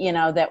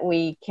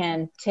we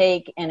can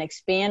take and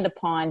expand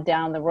upon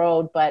down the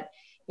road. But,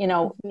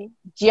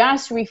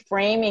 just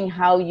reframing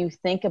how you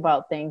think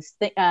about things.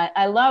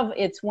 I love,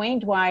 it's Wayne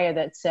Dwyer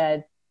that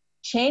said,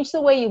 change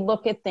the way you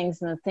look at things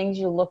and the things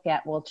you look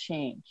at will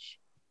change.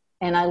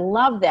 And I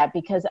love that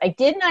because I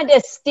didn't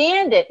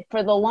understand it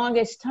for the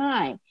longest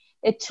time.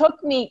 It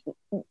took me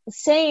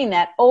saying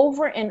that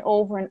over and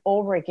over and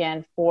over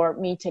again for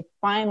me to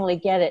finally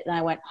get it. And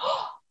I went,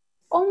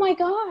 oh my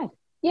God,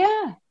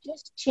 yeah,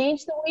 just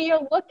change the way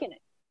you're looking at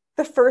it.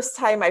 The first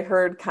time I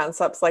heard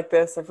concepts like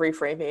this of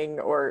reframing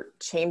or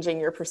changing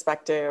your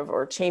perspective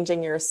or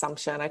changing your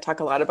assumption, I talk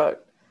a lot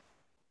about,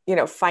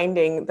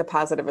 finding the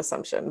positive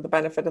assumption, the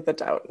benefit of the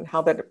doubt, and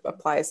how that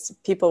applies to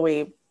people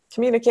we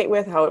communicate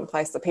with, how it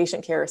applies to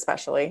patient care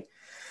especially.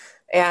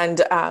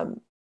 And,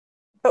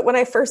 but when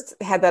I first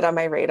had that on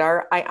my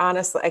radar, I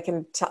honestly,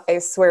 I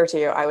swear to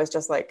you, I was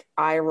just like,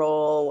 eye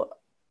roll.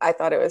 I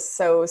thought it was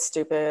so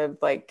stupid,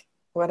 like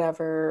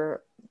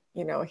whatever,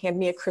 hand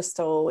me a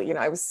crystal.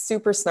 I was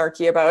super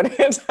snarky about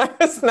it.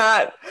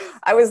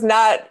 I was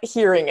not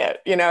hearing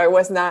it, I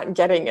was not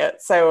getting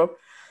it. So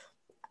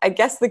I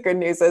guess the good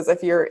news is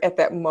if you're at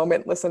that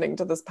moment listening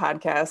to this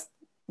podcast,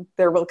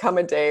 there will come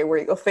a day where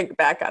you'll think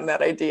back on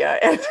that idea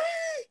and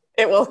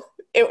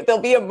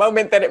there'll be a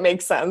moment that it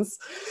makes sense.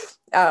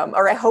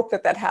 Or I hope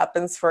that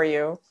happens for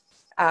you.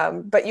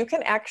 But you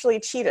can actually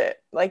cheat it.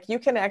 Like you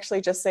can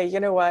actually just say, you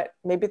know what,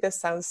 maybe this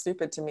sounds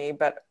stupid to me,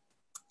 but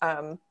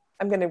I'm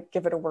going to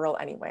give it a whirl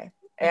anyway.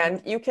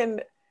 And you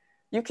can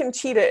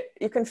cheat it.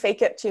 You can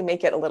fake it to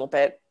make it a little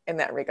bit in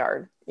that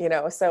regard,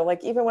 So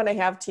like, even when I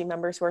have team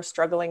members who are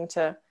struggling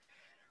to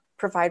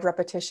provide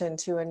repetition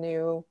to a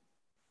new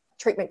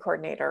treatment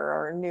coordinator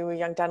or a new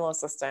young dental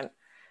assistant,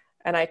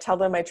 and I tell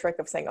them my trick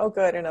of saying, oh,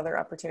 good, another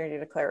opportunity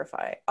to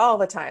clarify. All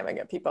the time I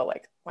get people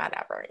like,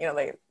 whatever,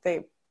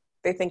 they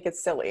think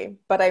it's silly.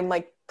 But I'm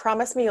like,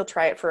 promise me you'll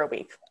try it for a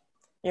week.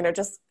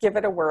 Just give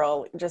it a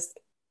whirl. Just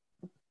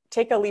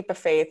take a leap of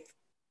faith.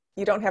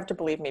 You don't have to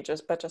believe me,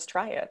 but just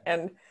try it.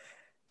 And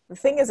the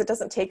thing is, it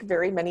doesn't take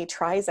very many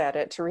tries at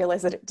it to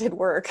realize that it did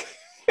work.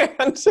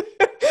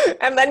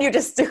 and then you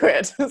just do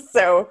it.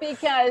 So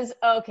because,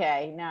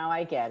 okay, now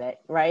I get it,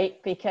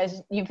 right?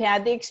 Because you've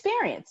had the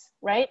experience,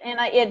 right? And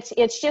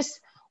it's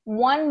just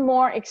one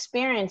more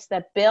experience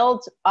that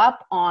builds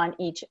up on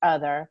each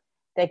other,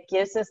 that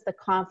gives us the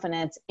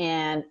confidence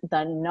and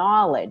the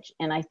knowledge.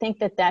 And I think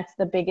that that's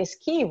the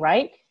biggest key,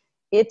 right?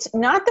 It's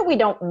not that we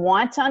don't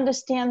want to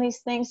understand these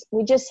things.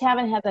 We just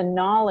haven't had the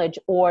knowledge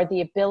or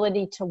the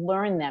ability to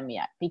learn them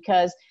yet.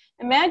 Because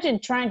imagine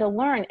trying to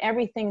learn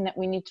everything that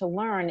we need to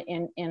learn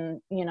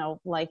in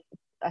like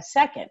a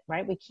second,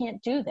 right? We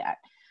can't do that.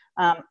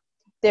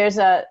 There's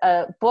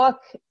a book,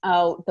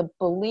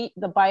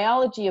 the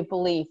Biology of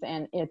Belief,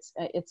 and it's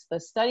the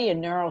study of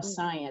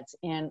neuroscience.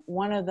 And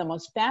one of the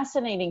most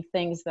fascinating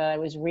things that I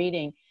was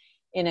reading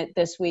in it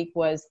this week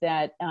was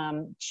that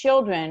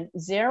children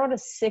 0 to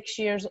 6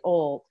 years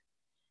old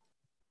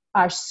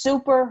are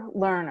super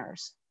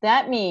learners.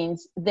 That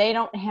means they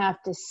don't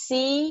have to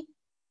see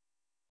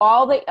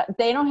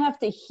they don't have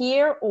to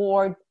hear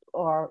or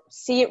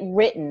see it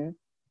written.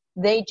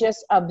 They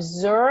just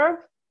observe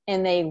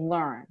and they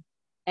learn.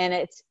 And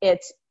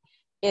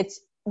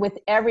it's with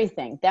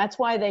everything. That's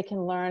why they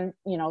can learn,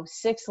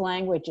 6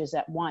 languages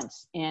at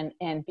once and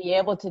be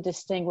able to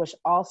distinguish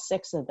all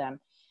 6 of them.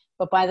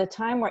 But by the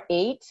time we're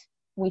 8,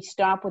 we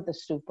stop with the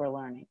super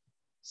learning.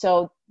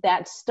 So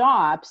that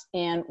stops,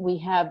 and we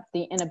have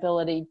the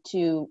inability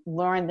to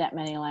learn that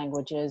many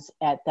languages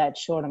at that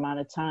short amount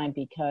of time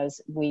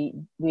because we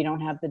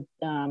don't have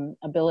the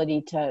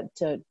ability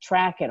to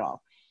track it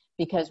all,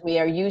 because we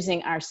are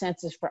using our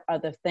senses for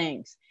other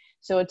things.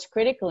 So it's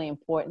critically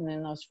important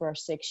in those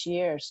first 6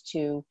 years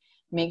to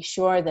make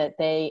sure that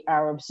they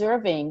are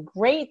observing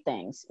great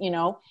things.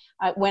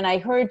 When I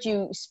heard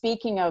you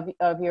speaking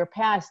of your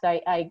past,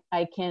 I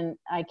can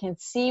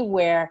see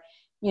where,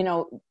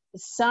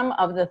 some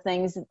of the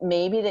things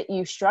maybe that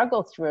you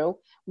struggled through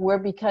were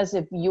because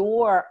of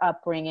your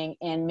upbringing,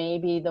 and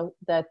maybe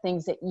the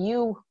things that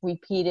you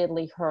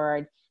repeatedly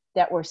heard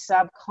that were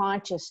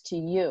subconscious to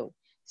you.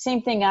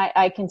 Same thing,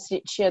 I can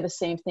share the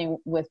same thing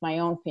with my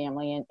own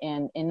family,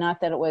 and not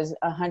that it was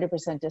 100%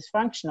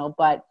 dysfunctional,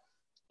 but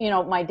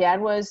my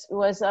dad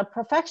was a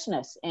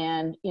perfectionist,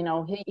 and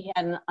he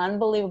had an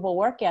unbelievable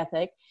work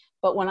ethic.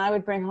 But when I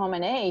would bring home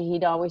an A,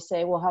 he'd always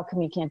say, "Well, how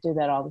come you can't do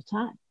that all the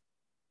time?"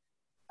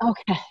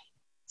 Okay,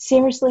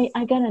 seriously,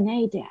 I got an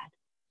A, Dad.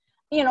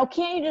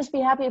 Can't you just be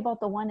happy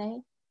about the one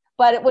A?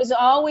 But it was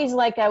always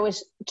like I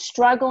was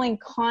struggling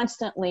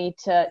constantly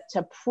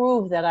to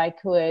prove that I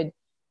could,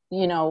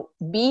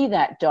 be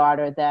that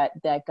daughter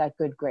that got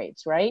good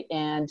grades, right?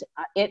 And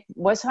it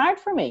was hard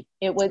for me.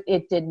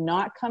 It did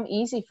not come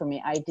easy for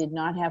me. I did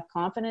not have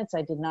confidence.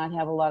 I did not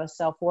have a lot of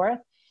self-worth.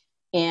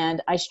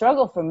 And I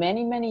struggled for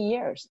many, many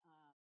years.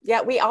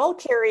 Yeah, we all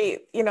carry,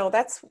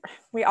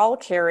 we all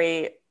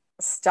carry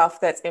stuff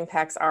that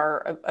impacts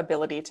our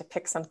ability to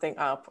pick something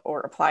up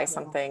or apply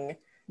something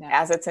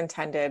as it's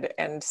intended.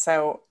 And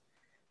so,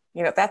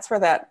 that's where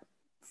that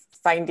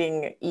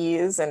finding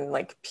ease and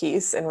like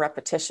peace and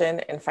repetition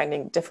and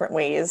finding different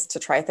ways to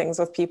try things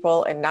with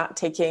people and not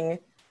taking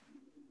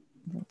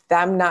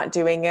them not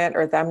doing it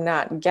or them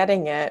not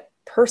getting it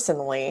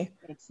personally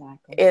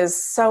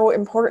is so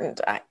important.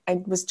 I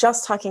was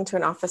just talking to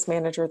an office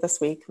manager this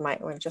week,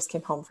 when I just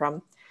came home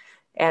from,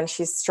 and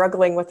she's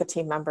struggling with a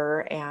team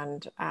member.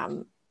 And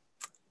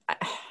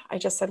I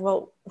just said,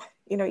 well,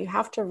 you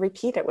have to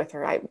repeat it with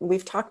her.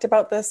 We've talked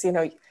about this,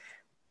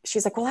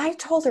 she's like, well, I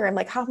told her. I'm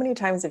like, how many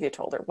times have you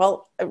told her?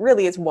 Well, it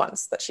really is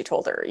once that she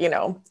told her,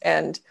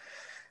 and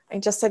I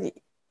just said,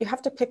 you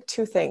have to pick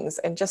 2 things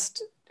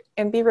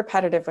and be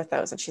repetitive with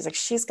those. And she's like,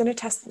 she's going to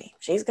test me.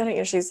 She's going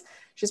to, she's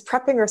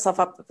prepping herself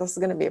up that this is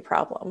going to be a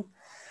problem. And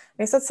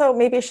I said, so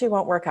maybe she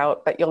won't work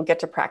out, but you'll get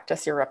to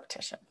practice your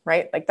repetition,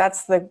 right? Like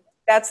that's the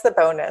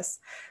bonus.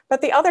 But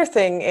the other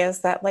thing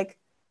is that like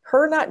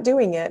her not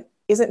doing it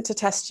isn't to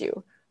test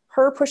you.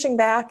 Her pushing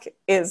back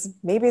is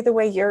maybe the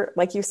way you're,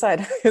 like you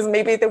said, is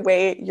maybe the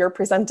way you're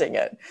presenting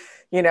it,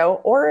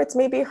 or it's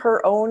maybe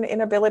her own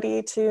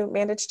inability to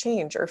manage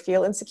change or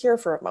feel insecure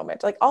for a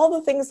moment. Like all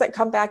the things that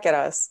come back at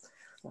us,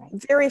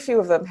 very few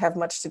of them have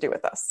much to do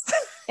with us.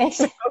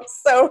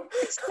 So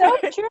it's so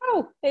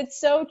true. It's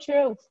so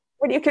true.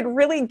 When you can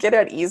really get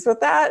at ease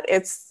with that,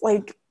 it's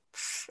like,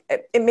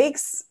 it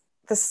makes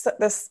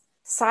this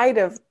side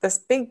of this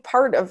big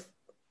part of,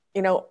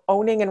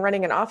 owning and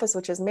running an office,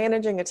 which is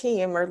managing a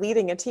team or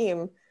leading a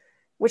team,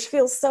 which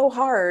feels so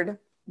hard.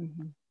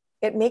 Mm-hmm.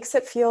 It makes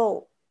it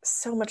feel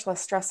so much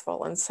less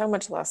stressful and so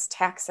much less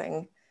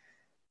taxing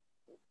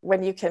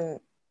when you can,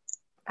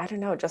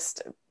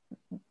 just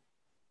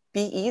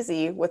be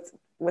easy with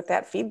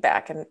that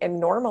feedback and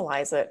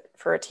normalize it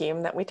for a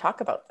team that we talk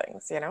about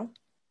things,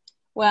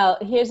 Well,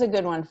 here's a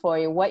good one for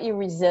you. What you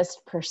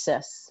resist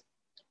persists.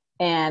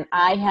 And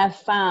I have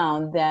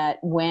found that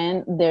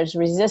when there's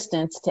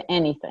resistance to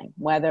anything,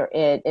 whether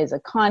it is a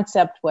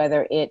concept,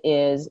 whether it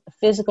is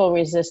physical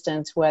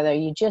resistance, whether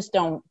you just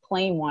don't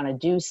plain want to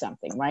do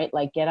something, right?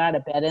 Like get out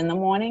of bed in the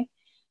morning.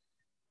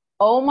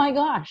 Oh my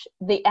gosh,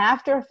 the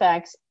after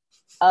effects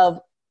of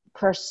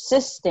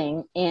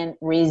persisting in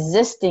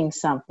resisting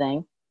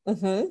something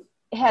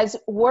has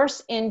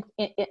worse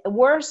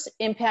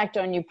impact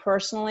on you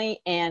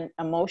personally and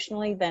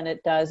emotionally than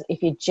it does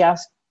if you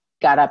just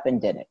got up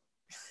and did it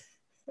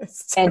and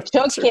So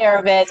took true. care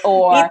of it,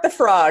 or Eat the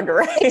frog,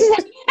 right?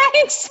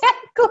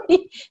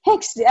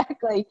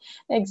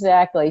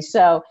 exactly.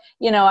 So,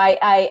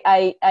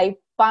 I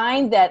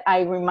find that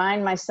I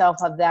remind myself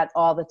of that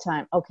all the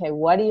time. Okay,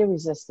 what are you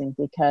resisting?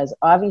 Because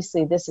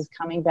obviously this is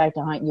coming back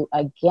to haunt you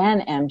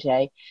again,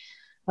 MJ.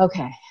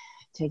 Okay,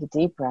 take a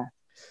deep breath.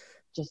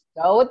 Just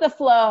go with the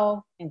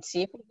flow and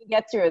see if we can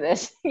get through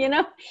this.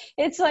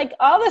 It's like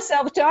all the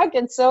self-talk.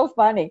 It's so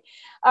funny.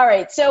 All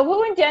right. So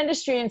who in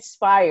dentistry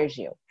inspires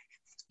you?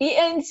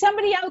 And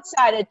somebody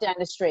outside of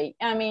dentistry.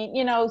 I mean,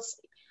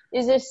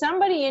 is there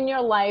somebody in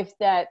your life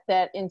that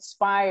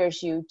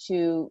inspires you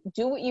to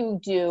do what you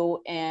do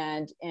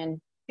and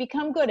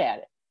become good at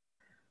it?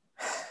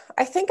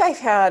 I think I've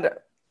had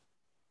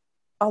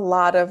a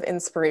lot of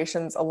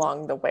inspirations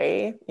along the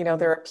way.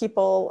 There are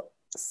people,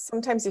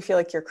 sometimes you feel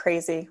like you're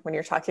crazy when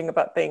you're talking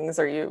about things,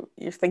 or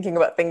you're thinking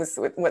about things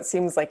with what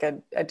seems like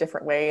a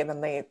different way. And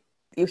then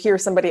you hear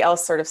somebody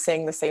else sort of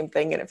saying the same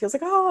thing and it feels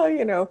like,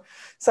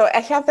 so I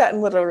have that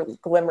in little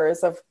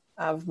glimmers of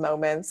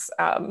moments.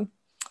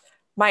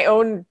 My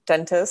own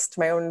dentist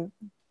friend,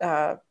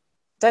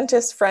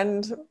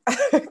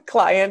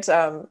 client,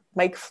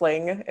 Mike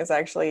Fling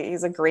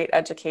he's a great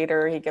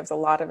educator. He gives a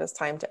lot of his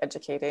time to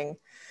educating.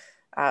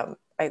 When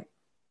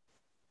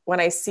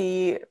I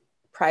see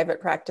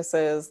private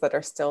practices that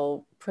are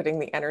still putting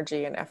the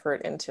energy and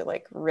effort into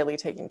like really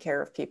taking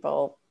care of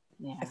people,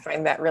 yeah. I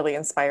find that really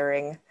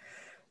inspiring.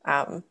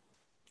 I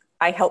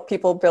help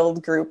people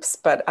build groups,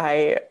 but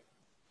I,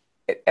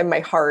 in my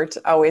heart,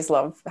 always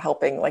love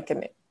helping like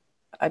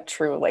a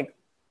true like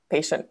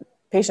patient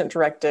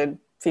directed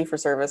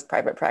fee-for-service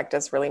private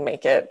practice really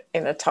make it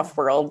in a tough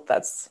world.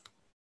 That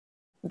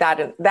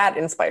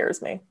inspires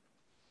me.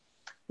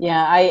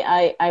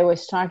 Yeah, I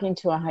was talking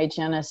to a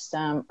hygienist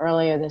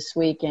earlier this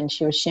week, and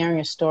she was sharing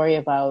a story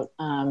about,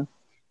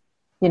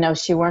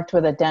 she worked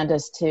with a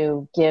dentist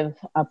to give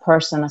a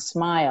person a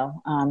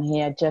smile. He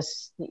had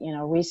just,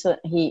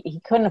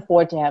 he couldn't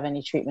afford to have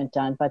any treatment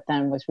done, but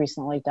then was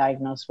recently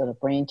diagnosed with a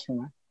brain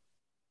tumor.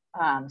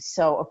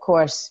 So of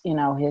course,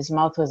 his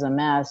mouth was a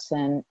mess,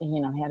 and,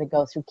 he had to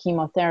go through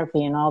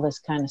chemotherapy and all this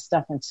kind of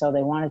stuff. And so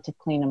they wanted to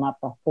clean him up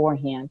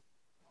beforehand.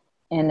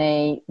 And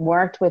they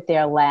worked with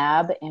their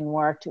lab and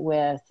worked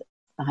with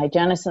the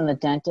hygienist and the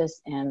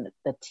dentist, and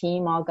the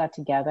team all got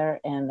together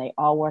and they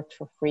all worked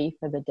for free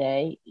for the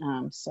day,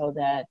 so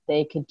that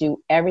they could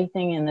do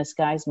everything in this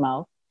guy's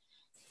mouth.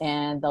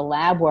 And the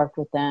lab worked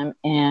with them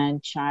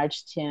and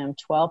charged him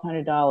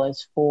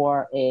 $1,200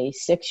 for a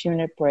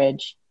 6-unit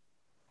bridge,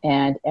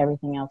 and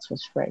everything else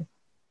was free.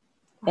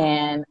 Wow.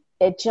 And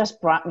it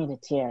just brought me to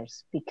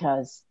tears,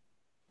 because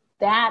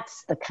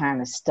that's the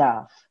kind of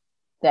stuff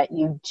that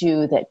you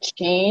do that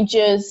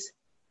changes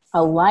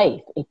a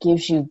life. It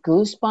gives you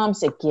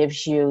goosebumps. It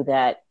gives you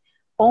that,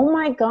 oh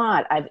my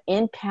God, I've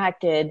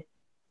impacted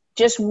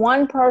just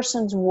one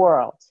person's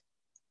world.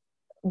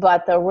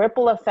 But the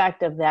ripple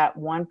effect of that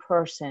one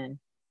person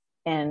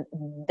and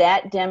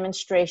that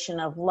demonstration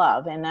of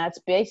love, and that's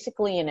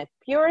basically in its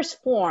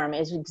purest form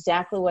is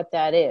exactly what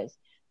that is.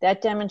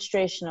 That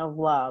demonstration of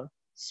love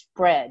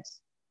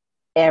spreads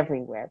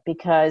everywhere,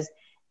 because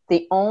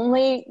the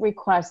only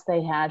request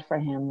they had for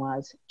him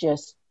was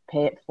just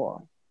pay it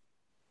forward.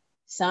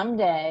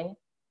 Someday,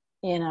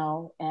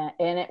 and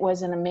it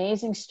was an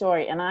amazing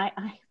story. And I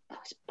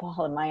was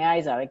bawling my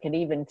eyes out. I could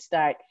even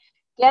start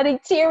getting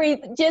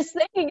teary just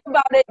thinking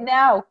about it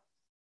now.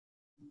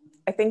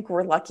 I think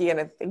we're lucky, and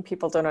I think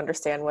people don't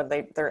understand when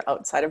they're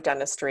outside of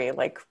dentistry.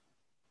 Like,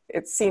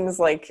 it seems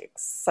like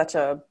such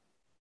a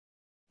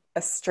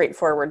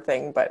straightforward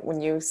thing, but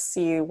when you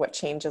see what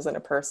changes in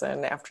a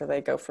person after they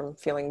go from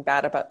feeling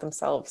bad about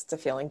themselves to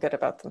feeling good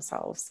about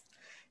themselves,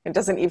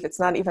 it's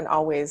not even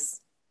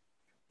always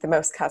the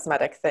most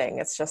cosmetic thing.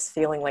 It's just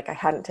feeling like I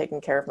hadn't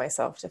taken care of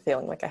myself to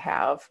feeling like I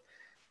have.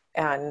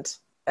 And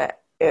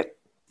it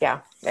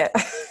gets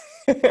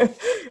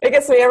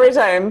me every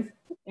time.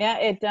 Yeah,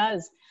 it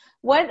does.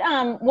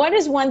 What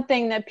is one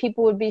thing that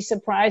people would be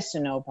surprised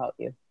to know about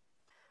you?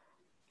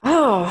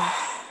 Oh,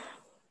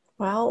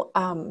 well,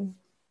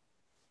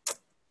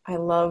 I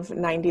love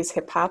 90s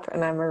hip hop,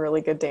 and I'm a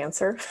really good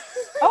dancer.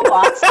 Oh,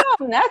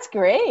 awesome. That's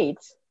great.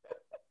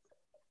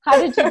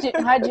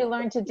 How'd you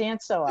learn to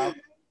dance so well?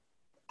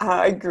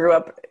 I grew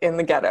up in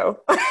the ghetto.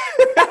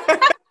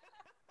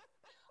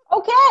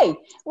 Okay.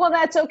 Well,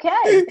 that's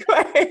okay.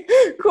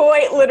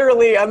 Quite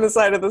literally on the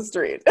side of the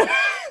street.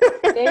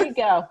 There you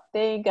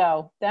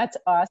go. That's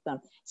awesome.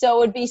 So it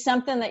would be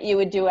something that you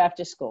would do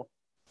after school.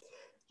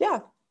 Yeah.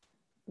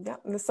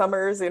 In the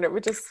summers,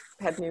 we just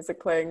had music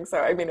playing. So,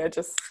 I mean, I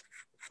don't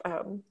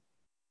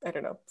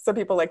know. Some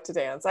people like to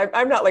dance.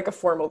 I'm not like a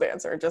formal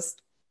dancer.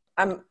 Just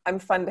I'm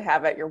fun to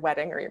have at your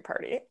wedding or your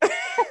party.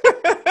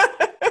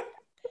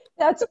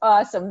 That's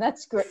awesome.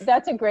 That's great.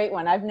 That's a great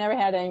one. I've never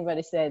had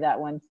anybody say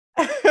that one.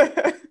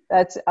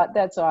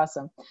 That's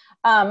awesome.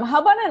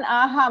 How about an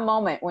aha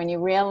moment when you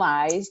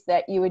realized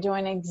that you were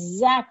doing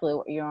exactly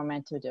what you were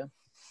meant to do?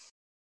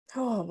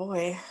 Oh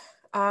boy.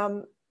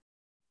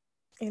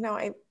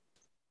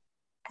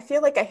 I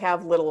feel like I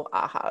have little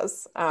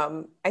ahas.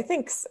 I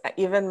think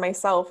even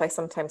myself, I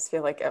sometimes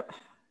feel like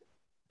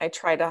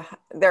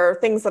there are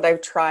things that I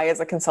try as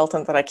a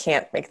consultant that I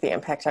can't make the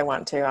impact I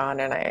want to on.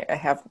 And I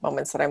have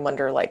moments that I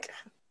wonder, like,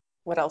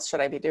 what else should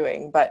I be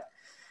doing? But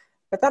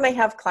then I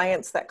have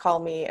clients that call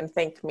me and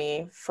thank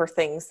me for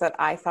things that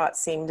I thought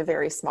seemed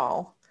very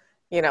small,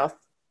 you know,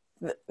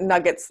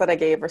 nuggets that I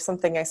gave or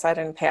something I said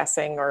in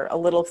passing or a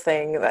little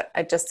thing that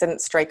I just didn't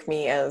strike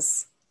me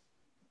as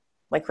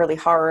like really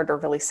hard or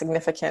really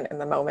significant in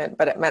the moment,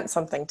 but it meant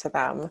something to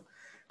them.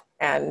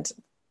 And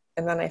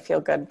then I feel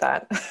good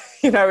that,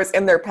 I was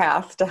in their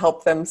path to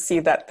help them see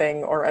that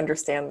thing or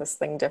understand this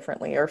thing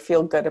differently or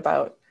feel good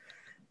about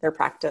their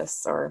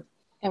practice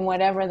and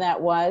whatever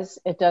that was,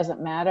 it doesn't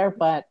matter,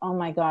 but oh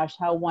my gosh,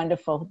 how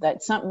wonderful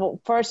that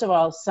first of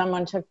all,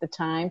 someone took the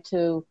time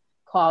to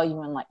call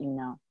you and let you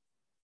know.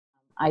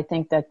 I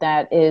think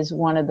that is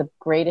one of the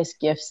greatest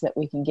gifts that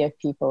we can give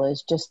people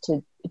is just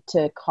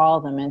to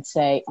call them and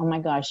say, oh my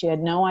gosh, you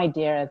had no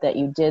idea that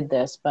you did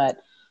this, but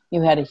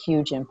you had a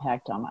huge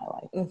impact on my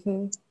life.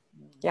 Mm-hmm.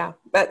 Yeah,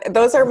 but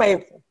those are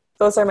my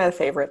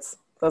favorites,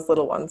 those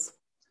little ones.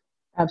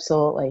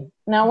 Absolutely.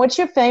 Now, what's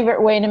your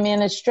favorite way to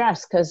manage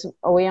stress? Because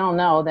we all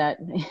know that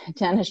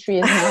dentistry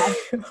is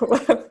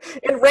not.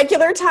 In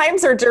regular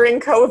times or during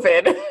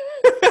COVID?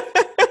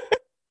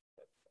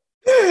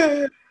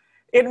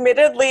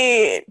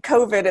 Admittedly,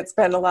 COVID, it's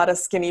been a lot of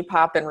skinny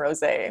pop and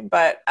rosé,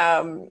 but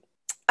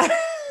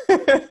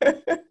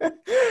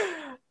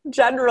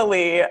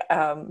generally,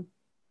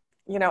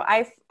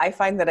 I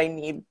find that I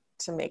need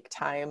to make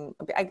time.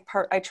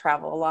 I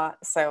travel a lot,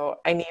 so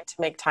I need to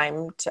make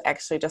time to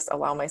actually just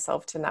allow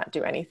myself to not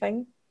do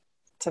anything,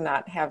 to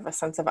not have a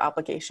sense of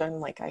obligation.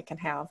 Like I can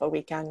have a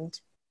weekend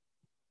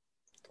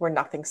where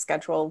nothing's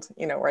scheduled,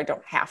 where I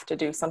don't have to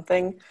do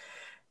something.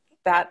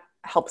 That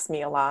helps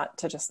me a lot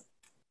to just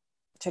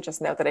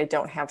know that I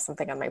don't have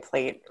something on my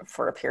plate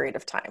for a period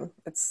of time.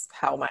 It's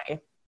how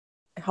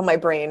my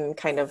brain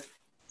kind of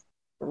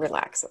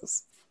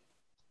relaxes.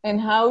 And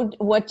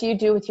what do you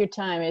do with your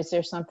time? Is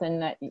there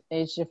something that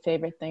is your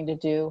favorite thing to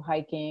do?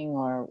 Hiking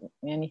or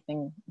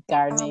anything,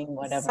 gardening,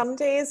 whatever? Some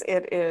days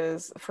it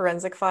is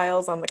forensic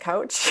files on the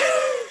couch.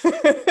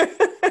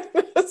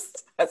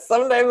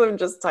 Sometimes I'm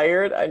just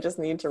tired. I just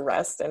need to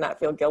rest and not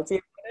feel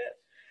guilty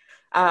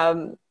about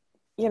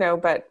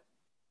it. But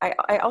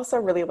I also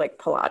really like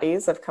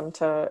Pilates. I've come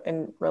to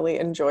really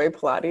enjoy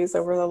Pilates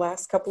over the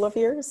last couple of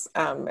years.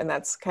 And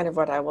that's kind of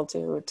what I will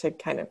do to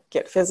kind of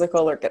get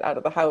physical or get out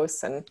of the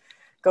house and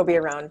go be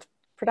around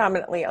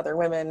predominantly other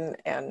women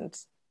and,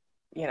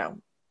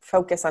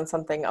 focus on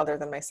something other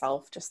than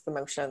myself, just the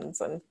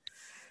motions. And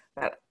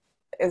that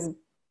is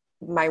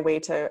my way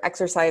to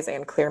exercise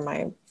and clear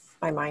my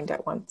mind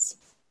at once.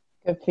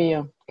 Good for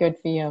you. Good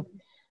for you.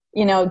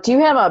 Do you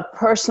have a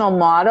personal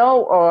motto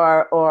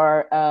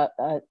or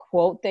a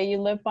quote that you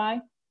live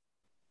by?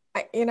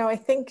 I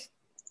think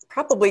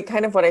probably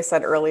kind of what I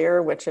said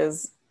earlier, which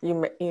is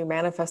you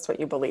manifest what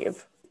you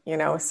believe,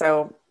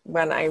 so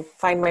when I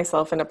find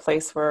myself in a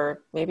place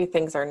where maybe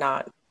things are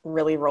not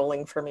really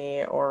rolling for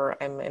me, or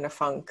I'm in a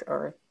funk,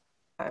 or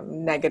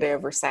I'm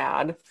negative or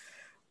sad,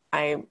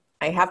 I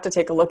have to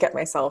take a look at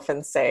myself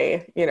and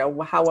say,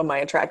 how am I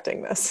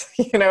attracting this?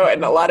 And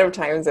a lot of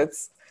times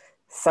it's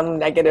some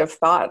negative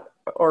thought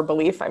or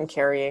belief I'm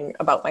carrying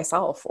about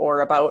myself or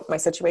about my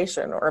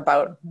situation or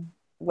about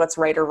what's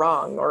right or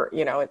wrong, or,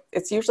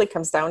 it usually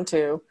comes down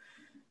to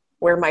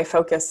where my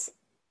focus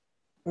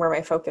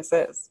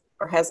is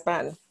or has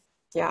been.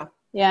 Yeah.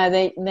 Yeah.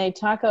 They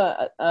talk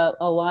a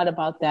lot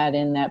about that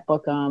in that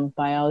book,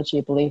 Biology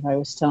of Belief I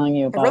was telling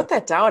you about. I wrote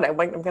that down. I'm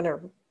going to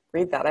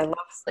read that. I love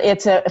it.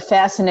 It's a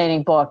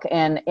fascinating book.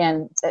 And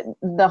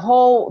the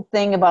whole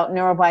thing about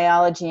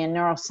neurobiology and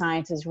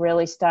neuroscience is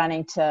really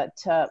starting to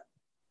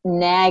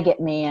nag at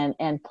me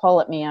and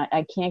pull at me.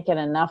 I can't get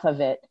enough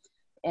of it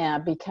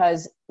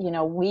because,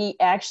 we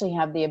actually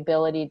have the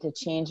ability to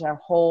change our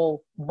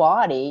whole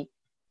body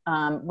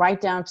right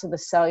down to the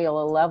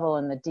cellular level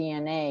in the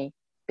DNA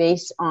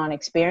based on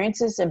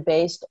experiences and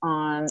based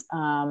on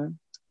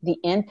the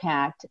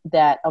impact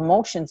that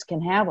emotions can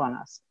have on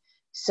us.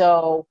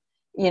 So,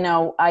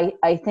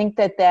 I think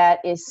that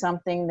is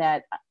something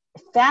that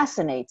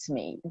fascinates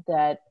me,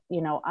 that,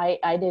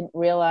 I didn't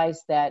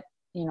realize that,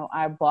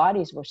 our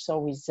bodies were so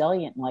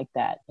resilient like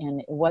that.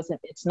 And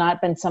it's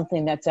not been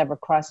something that's ever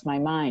crossed my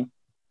mind.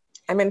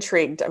 I'm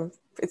intrigued.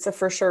 It's a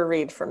for sure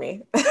read for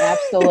me.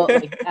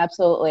 Absolutely.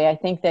 Absolutely. I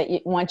think that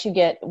once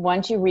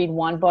you read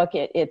one book,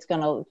 it's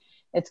going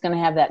to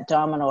have that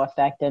domino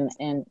effect,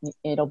 and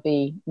it'll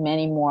be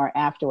many more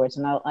afterwards.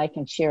 And I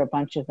can share a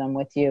bunch of them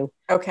with you.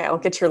 Okay. I'll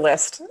get your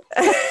list.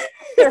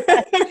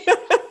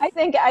 I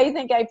think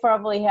I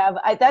probably have.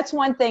 That's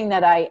one thing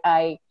that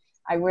I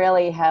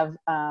really have.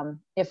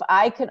 If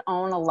I could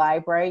own a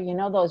library,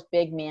 those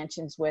big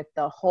mansions with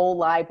the whole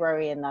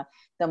library and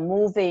the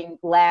moving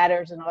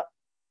ladders and all,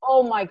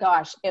 oh my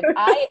gosh,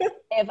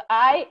 if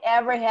I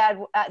ever had,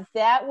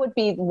 that would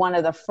be one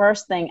of the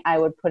first thing I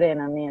would put in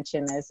a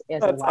mansion is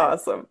That's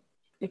awesome.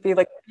 You'd be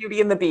like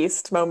Beauty and the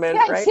Beast moment,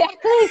 Yeah, right?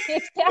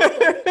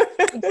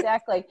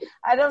 Exactly.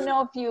 I don't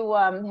know if you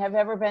have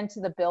ever been to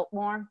the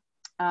Biltmore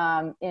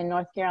in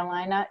North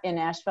Carolina, in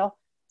Asheville.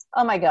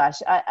 Oh my gosh.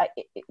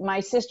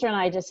 My sister and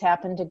I just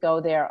happened to go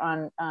there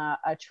on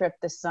a trip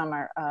this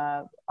summer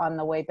on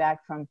the way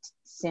back from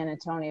San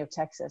Antonio,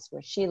 Texas,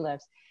 where she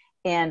lives.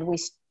 And we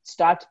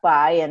stopped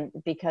by, and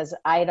because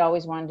I had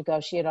always wanted to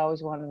go, she had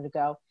always wanted to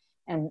go.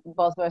 And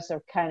both of us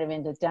are kind of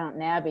into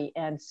Downton Abbey.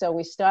 And so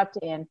we stopped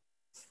in,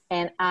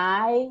 and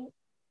I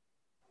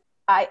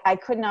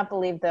could not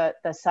believe the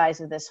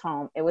size of this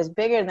home. It was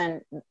bigger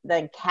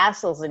than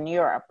castles in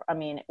Europe. I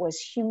mean, it was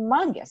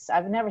humongous.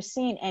 I've never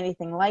seen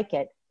anything like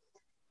it.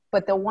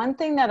 But the one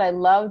thing that I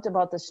loved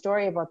about the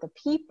story about the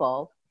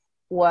people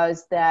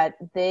was that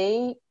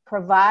they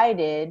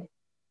provided,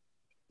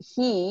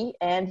 he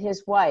and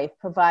his wife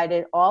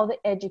provided all the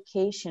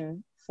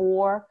education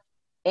for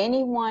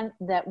anyone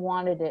that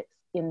wanted it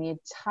in the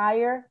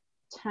entire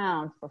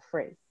town for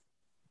free.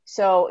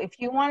 So if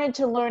you wanted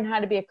to learn how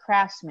to be a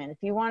craftsman, if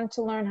you wanted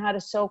to learn how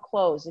to sew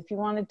clothes, if you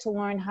wanted to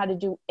learn how to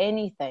do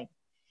anything,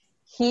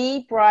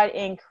 he brought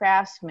in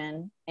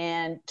craftsmen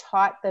and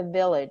taught the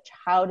village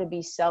how to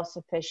be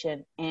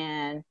self-sufficient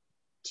and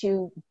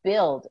to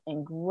build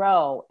and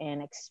grow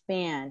and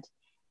expand.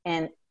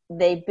 And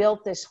they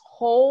built this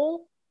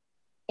whole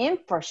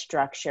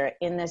infrastructure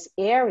in this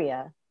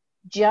area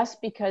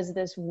just because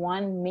this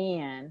one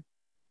man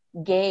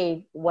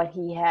gave what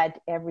he had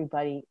to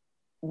everybody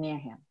near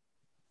him.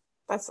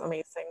 That's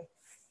amazing.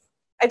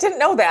 I didn't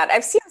know that.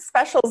 I've seen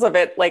specials of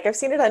it. Like I've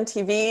seen it on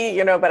TV,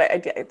 but I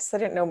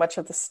didn't know much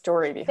of the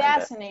story behind it.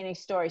 Fascinating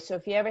story. So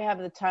if you ever have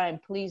the time,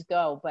 please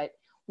go. But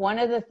one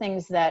of the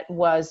things that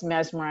was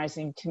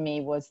mesmerizing to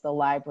me was the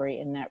library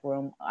in that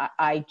room.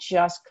 I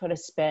just could have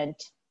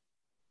spent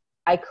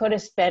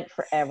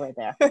forever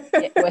there.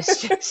 It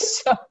was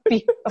just so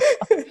beautiful.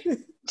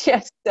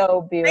 Just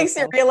so beautiful. Makes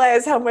you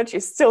realize how much you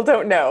still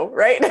don't know,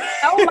 right?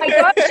 Oh my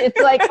gosh. It's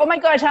like, oh my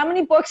gosh, how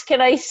many books can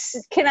I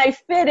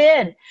fit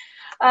in?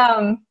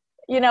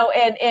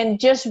 And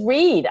just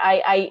read.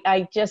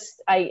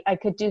 I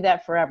could do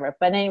that forever.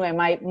 But anyway,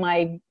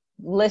 my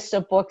list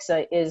of books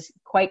is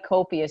quite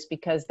copious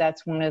because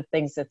that's one of the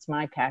things that's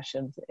my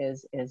passion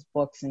is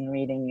books and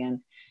reading. And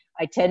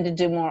I tend to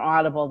do more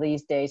Audible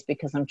these days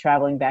because I'm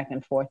traveling back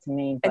and forth to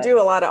Maine. I do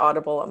a lot of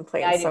Audible on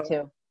planes. I do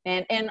too.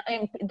 And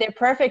they're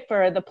perfect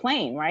for the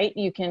plane, right?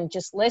 You can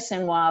just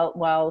listen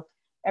while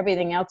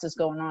everything else is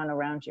going on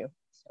around you.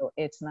 So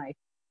it's nice.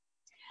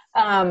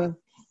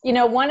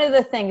 One of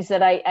the things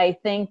that I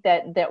think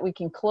that we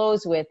can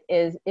close with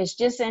is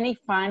just any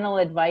final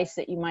advice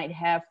that you might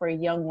have for a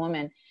young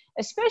woman,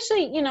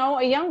 especially,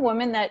 a young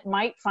woman that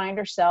might find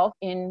herself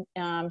in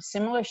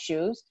similar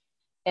shoes.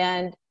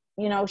 And,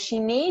 she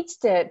needs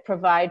to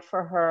provide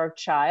for her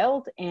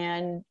child.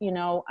 And,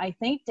 I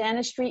think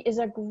dentistry is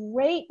a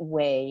great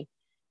way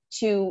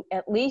to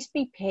at least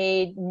be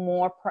paid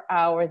more per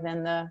hour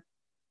than the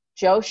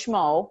Joe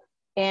Schmo.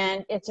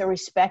 And it's a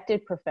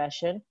respected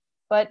profession.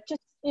 But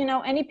just,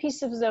 any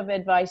pieces of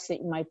advice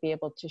that you might be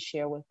able to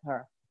share with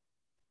her?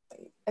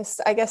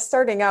 I guess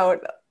starting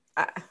out,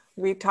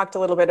 we talked a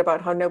little bit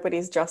about how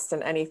nobody's just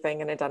in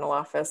anything in a dental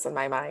office in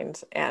my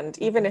mind. And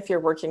even if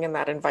you're working in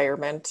that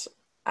environment,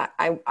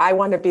 I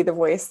want to be the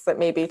voice that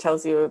maybe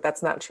tells you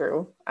that's not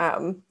true.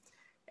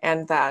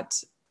 And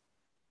that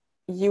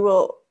you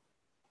will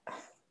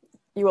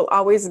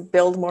always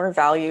build more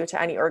value to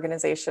any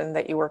organization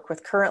that you work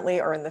with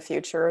currently or in the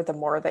future, the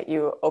more that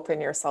you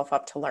open yourself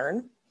up to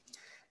learn.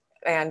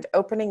 And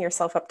opening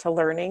yourself up to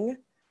learning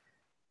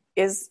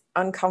is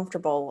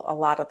uncomfortable a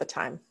lot of the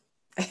time.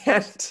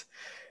 And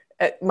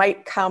it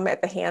might come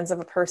at the hands of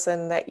a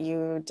person that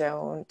you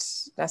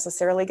don't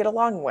necessarily get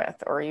along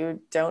with, or you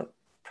don't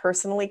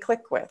personally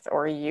click with,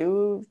 or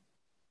you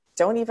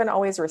don't even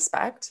always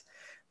respect.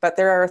 But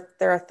there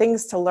are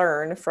things to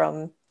learn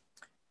from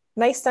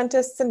nice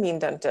dentists and mean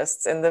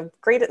dentists, and the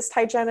greatest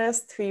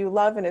hygienist who you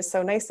love and is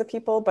so nice to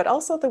people, but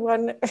also the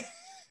one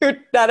who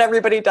not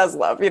everybody does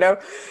love,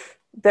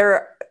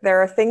 There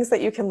are things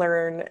that you can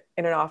learn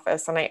in an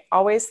office. And I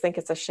always think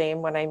it's a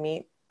shame when I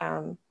meet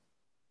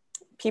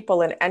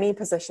people in any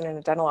position in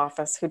a dental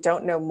office who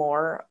don't know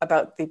more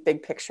about the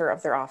big picture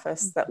of their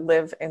office, that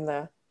live in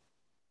the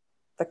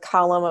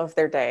column of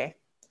their day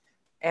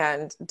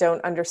and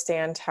don't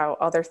understand how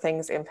other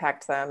things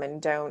impact them,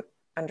 and don't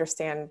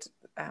understand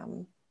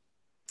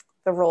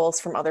the roles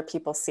from other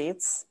people's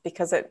seats,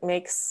 because it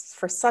makes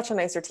for such a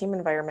nicer team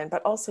environment,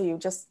 but also you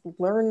just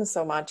learn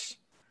so much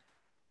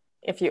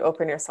if you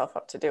open yourself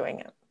up to doing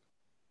it.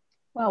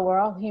 Well, we're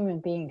all human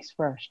beings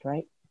first,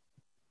 right?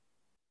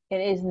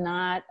 It is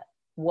not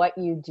what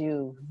you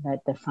do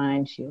that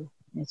defines you.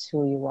 It's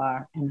who you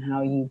are and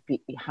how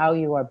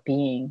you are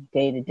being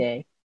day to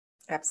day.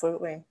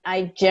 Absolutely.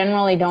 I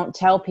generally don't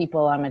tell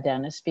people I'm a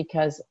dentist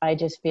because I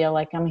just feel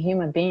like I'm a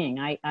human being.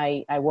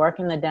 I work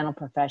in the dental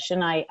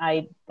profession.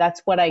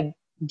 That's what I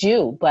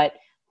do, but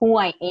who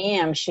I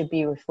am should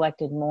be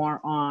reflected more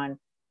on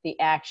the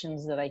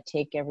actions that I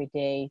take every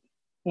day.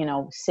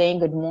 Saying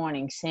good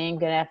morning, saying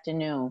good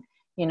afternoon,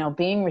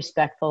 being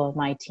respectful of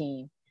my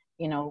team,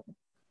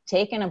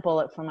 taking a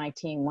bullet for my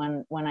team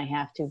when I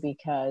have to,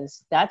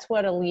 because that's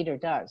what a leader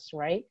does,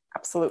 right?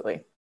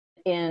 Absolutely.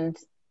 And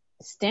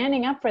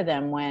standing up for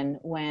them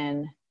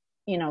when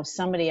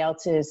somebody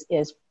else is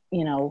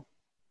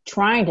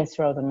trying to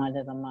throw them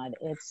under the mud.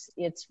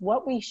 It's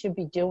what we should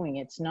be doing.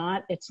 It's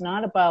not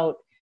about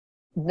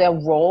the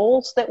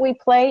roles that we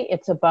play.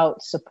 It's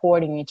about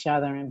supporting each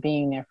other and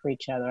being there for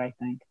each other, I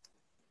think.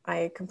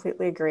 I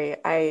completely agree.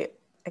 I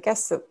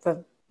guess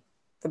the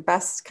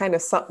best kind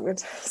of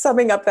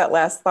summing up that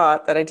last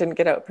thought that I didn't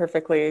get out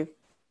perfectly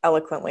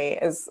eloquently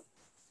is,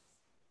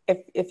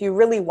 if you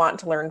really want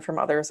to learn from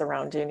others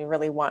around you and you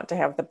really want to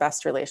have the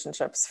best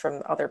relationships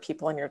from other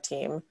people in your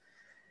team,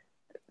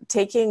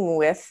 taking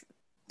with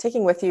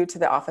you to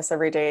the office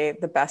every day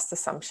the best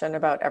assumption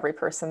about every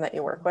person that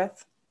you work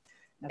with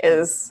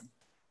is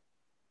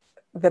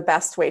the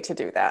best way to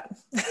do that.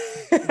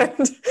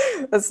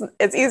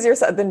 It's easier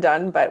said than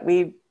done, but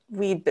we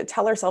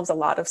tell ourselves a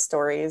lot of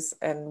stories,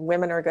 and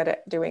women are good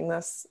at doing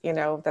this,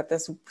 that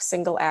this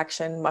single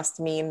action must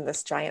mean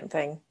this giant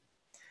thing.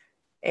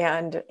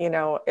 And,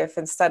 if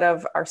instead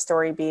of our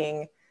story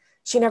being,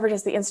 she never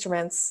does the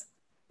instruments,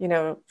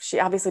 she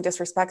obviously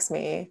disrespects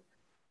me,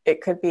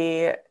 it could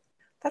be,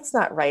 that's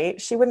not right.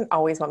 She wouldn't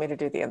always want me to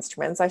do the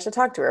instruments. I should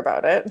talk to her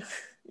about it.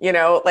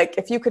 Like,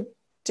 if you could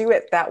do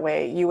it that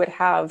way, you would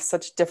have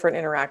such different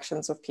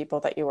interactions with people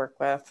that you work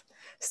with.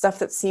 Stuff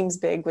that seems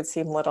big would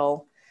seem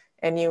little,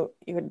 and you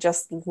would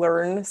just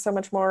learn so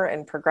much more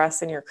and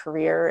progress in your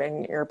career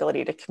and your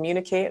ability to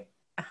communicate,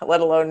 let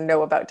alone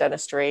know about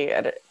dentistry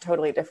at a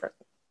totally different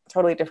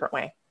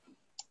way.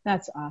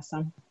 That's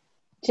awesome.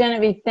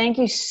 Genevieve, thank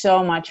you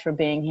so much for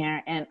being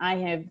here. And I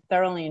have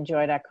thoroughly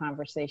enjoyed our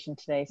conversation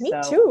today. Me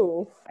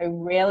too. I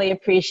really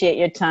appreciate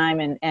your time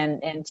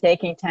and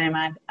taking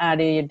time out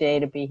of your day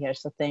to be here.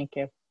 So thank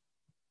you.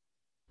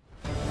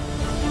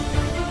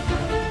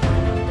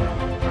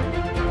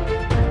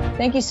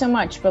 Thank you so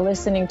much for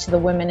listening to the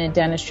Women in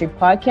Dentistry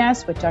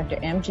podcast with Dr.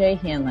 MJ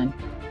Hanlon.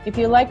 If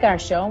you like our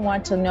show and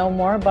want to know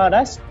more about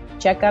us,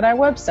 check out our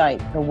website,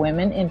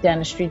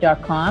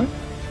 thewomenindentistry.com,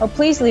 or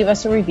please leave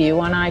us a review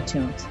on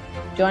iTunes.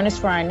 Join us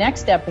for our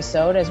next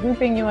episode as we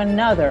bring you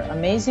another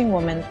amazing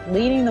woman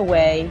leading the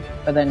way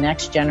for the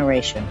next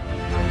generation.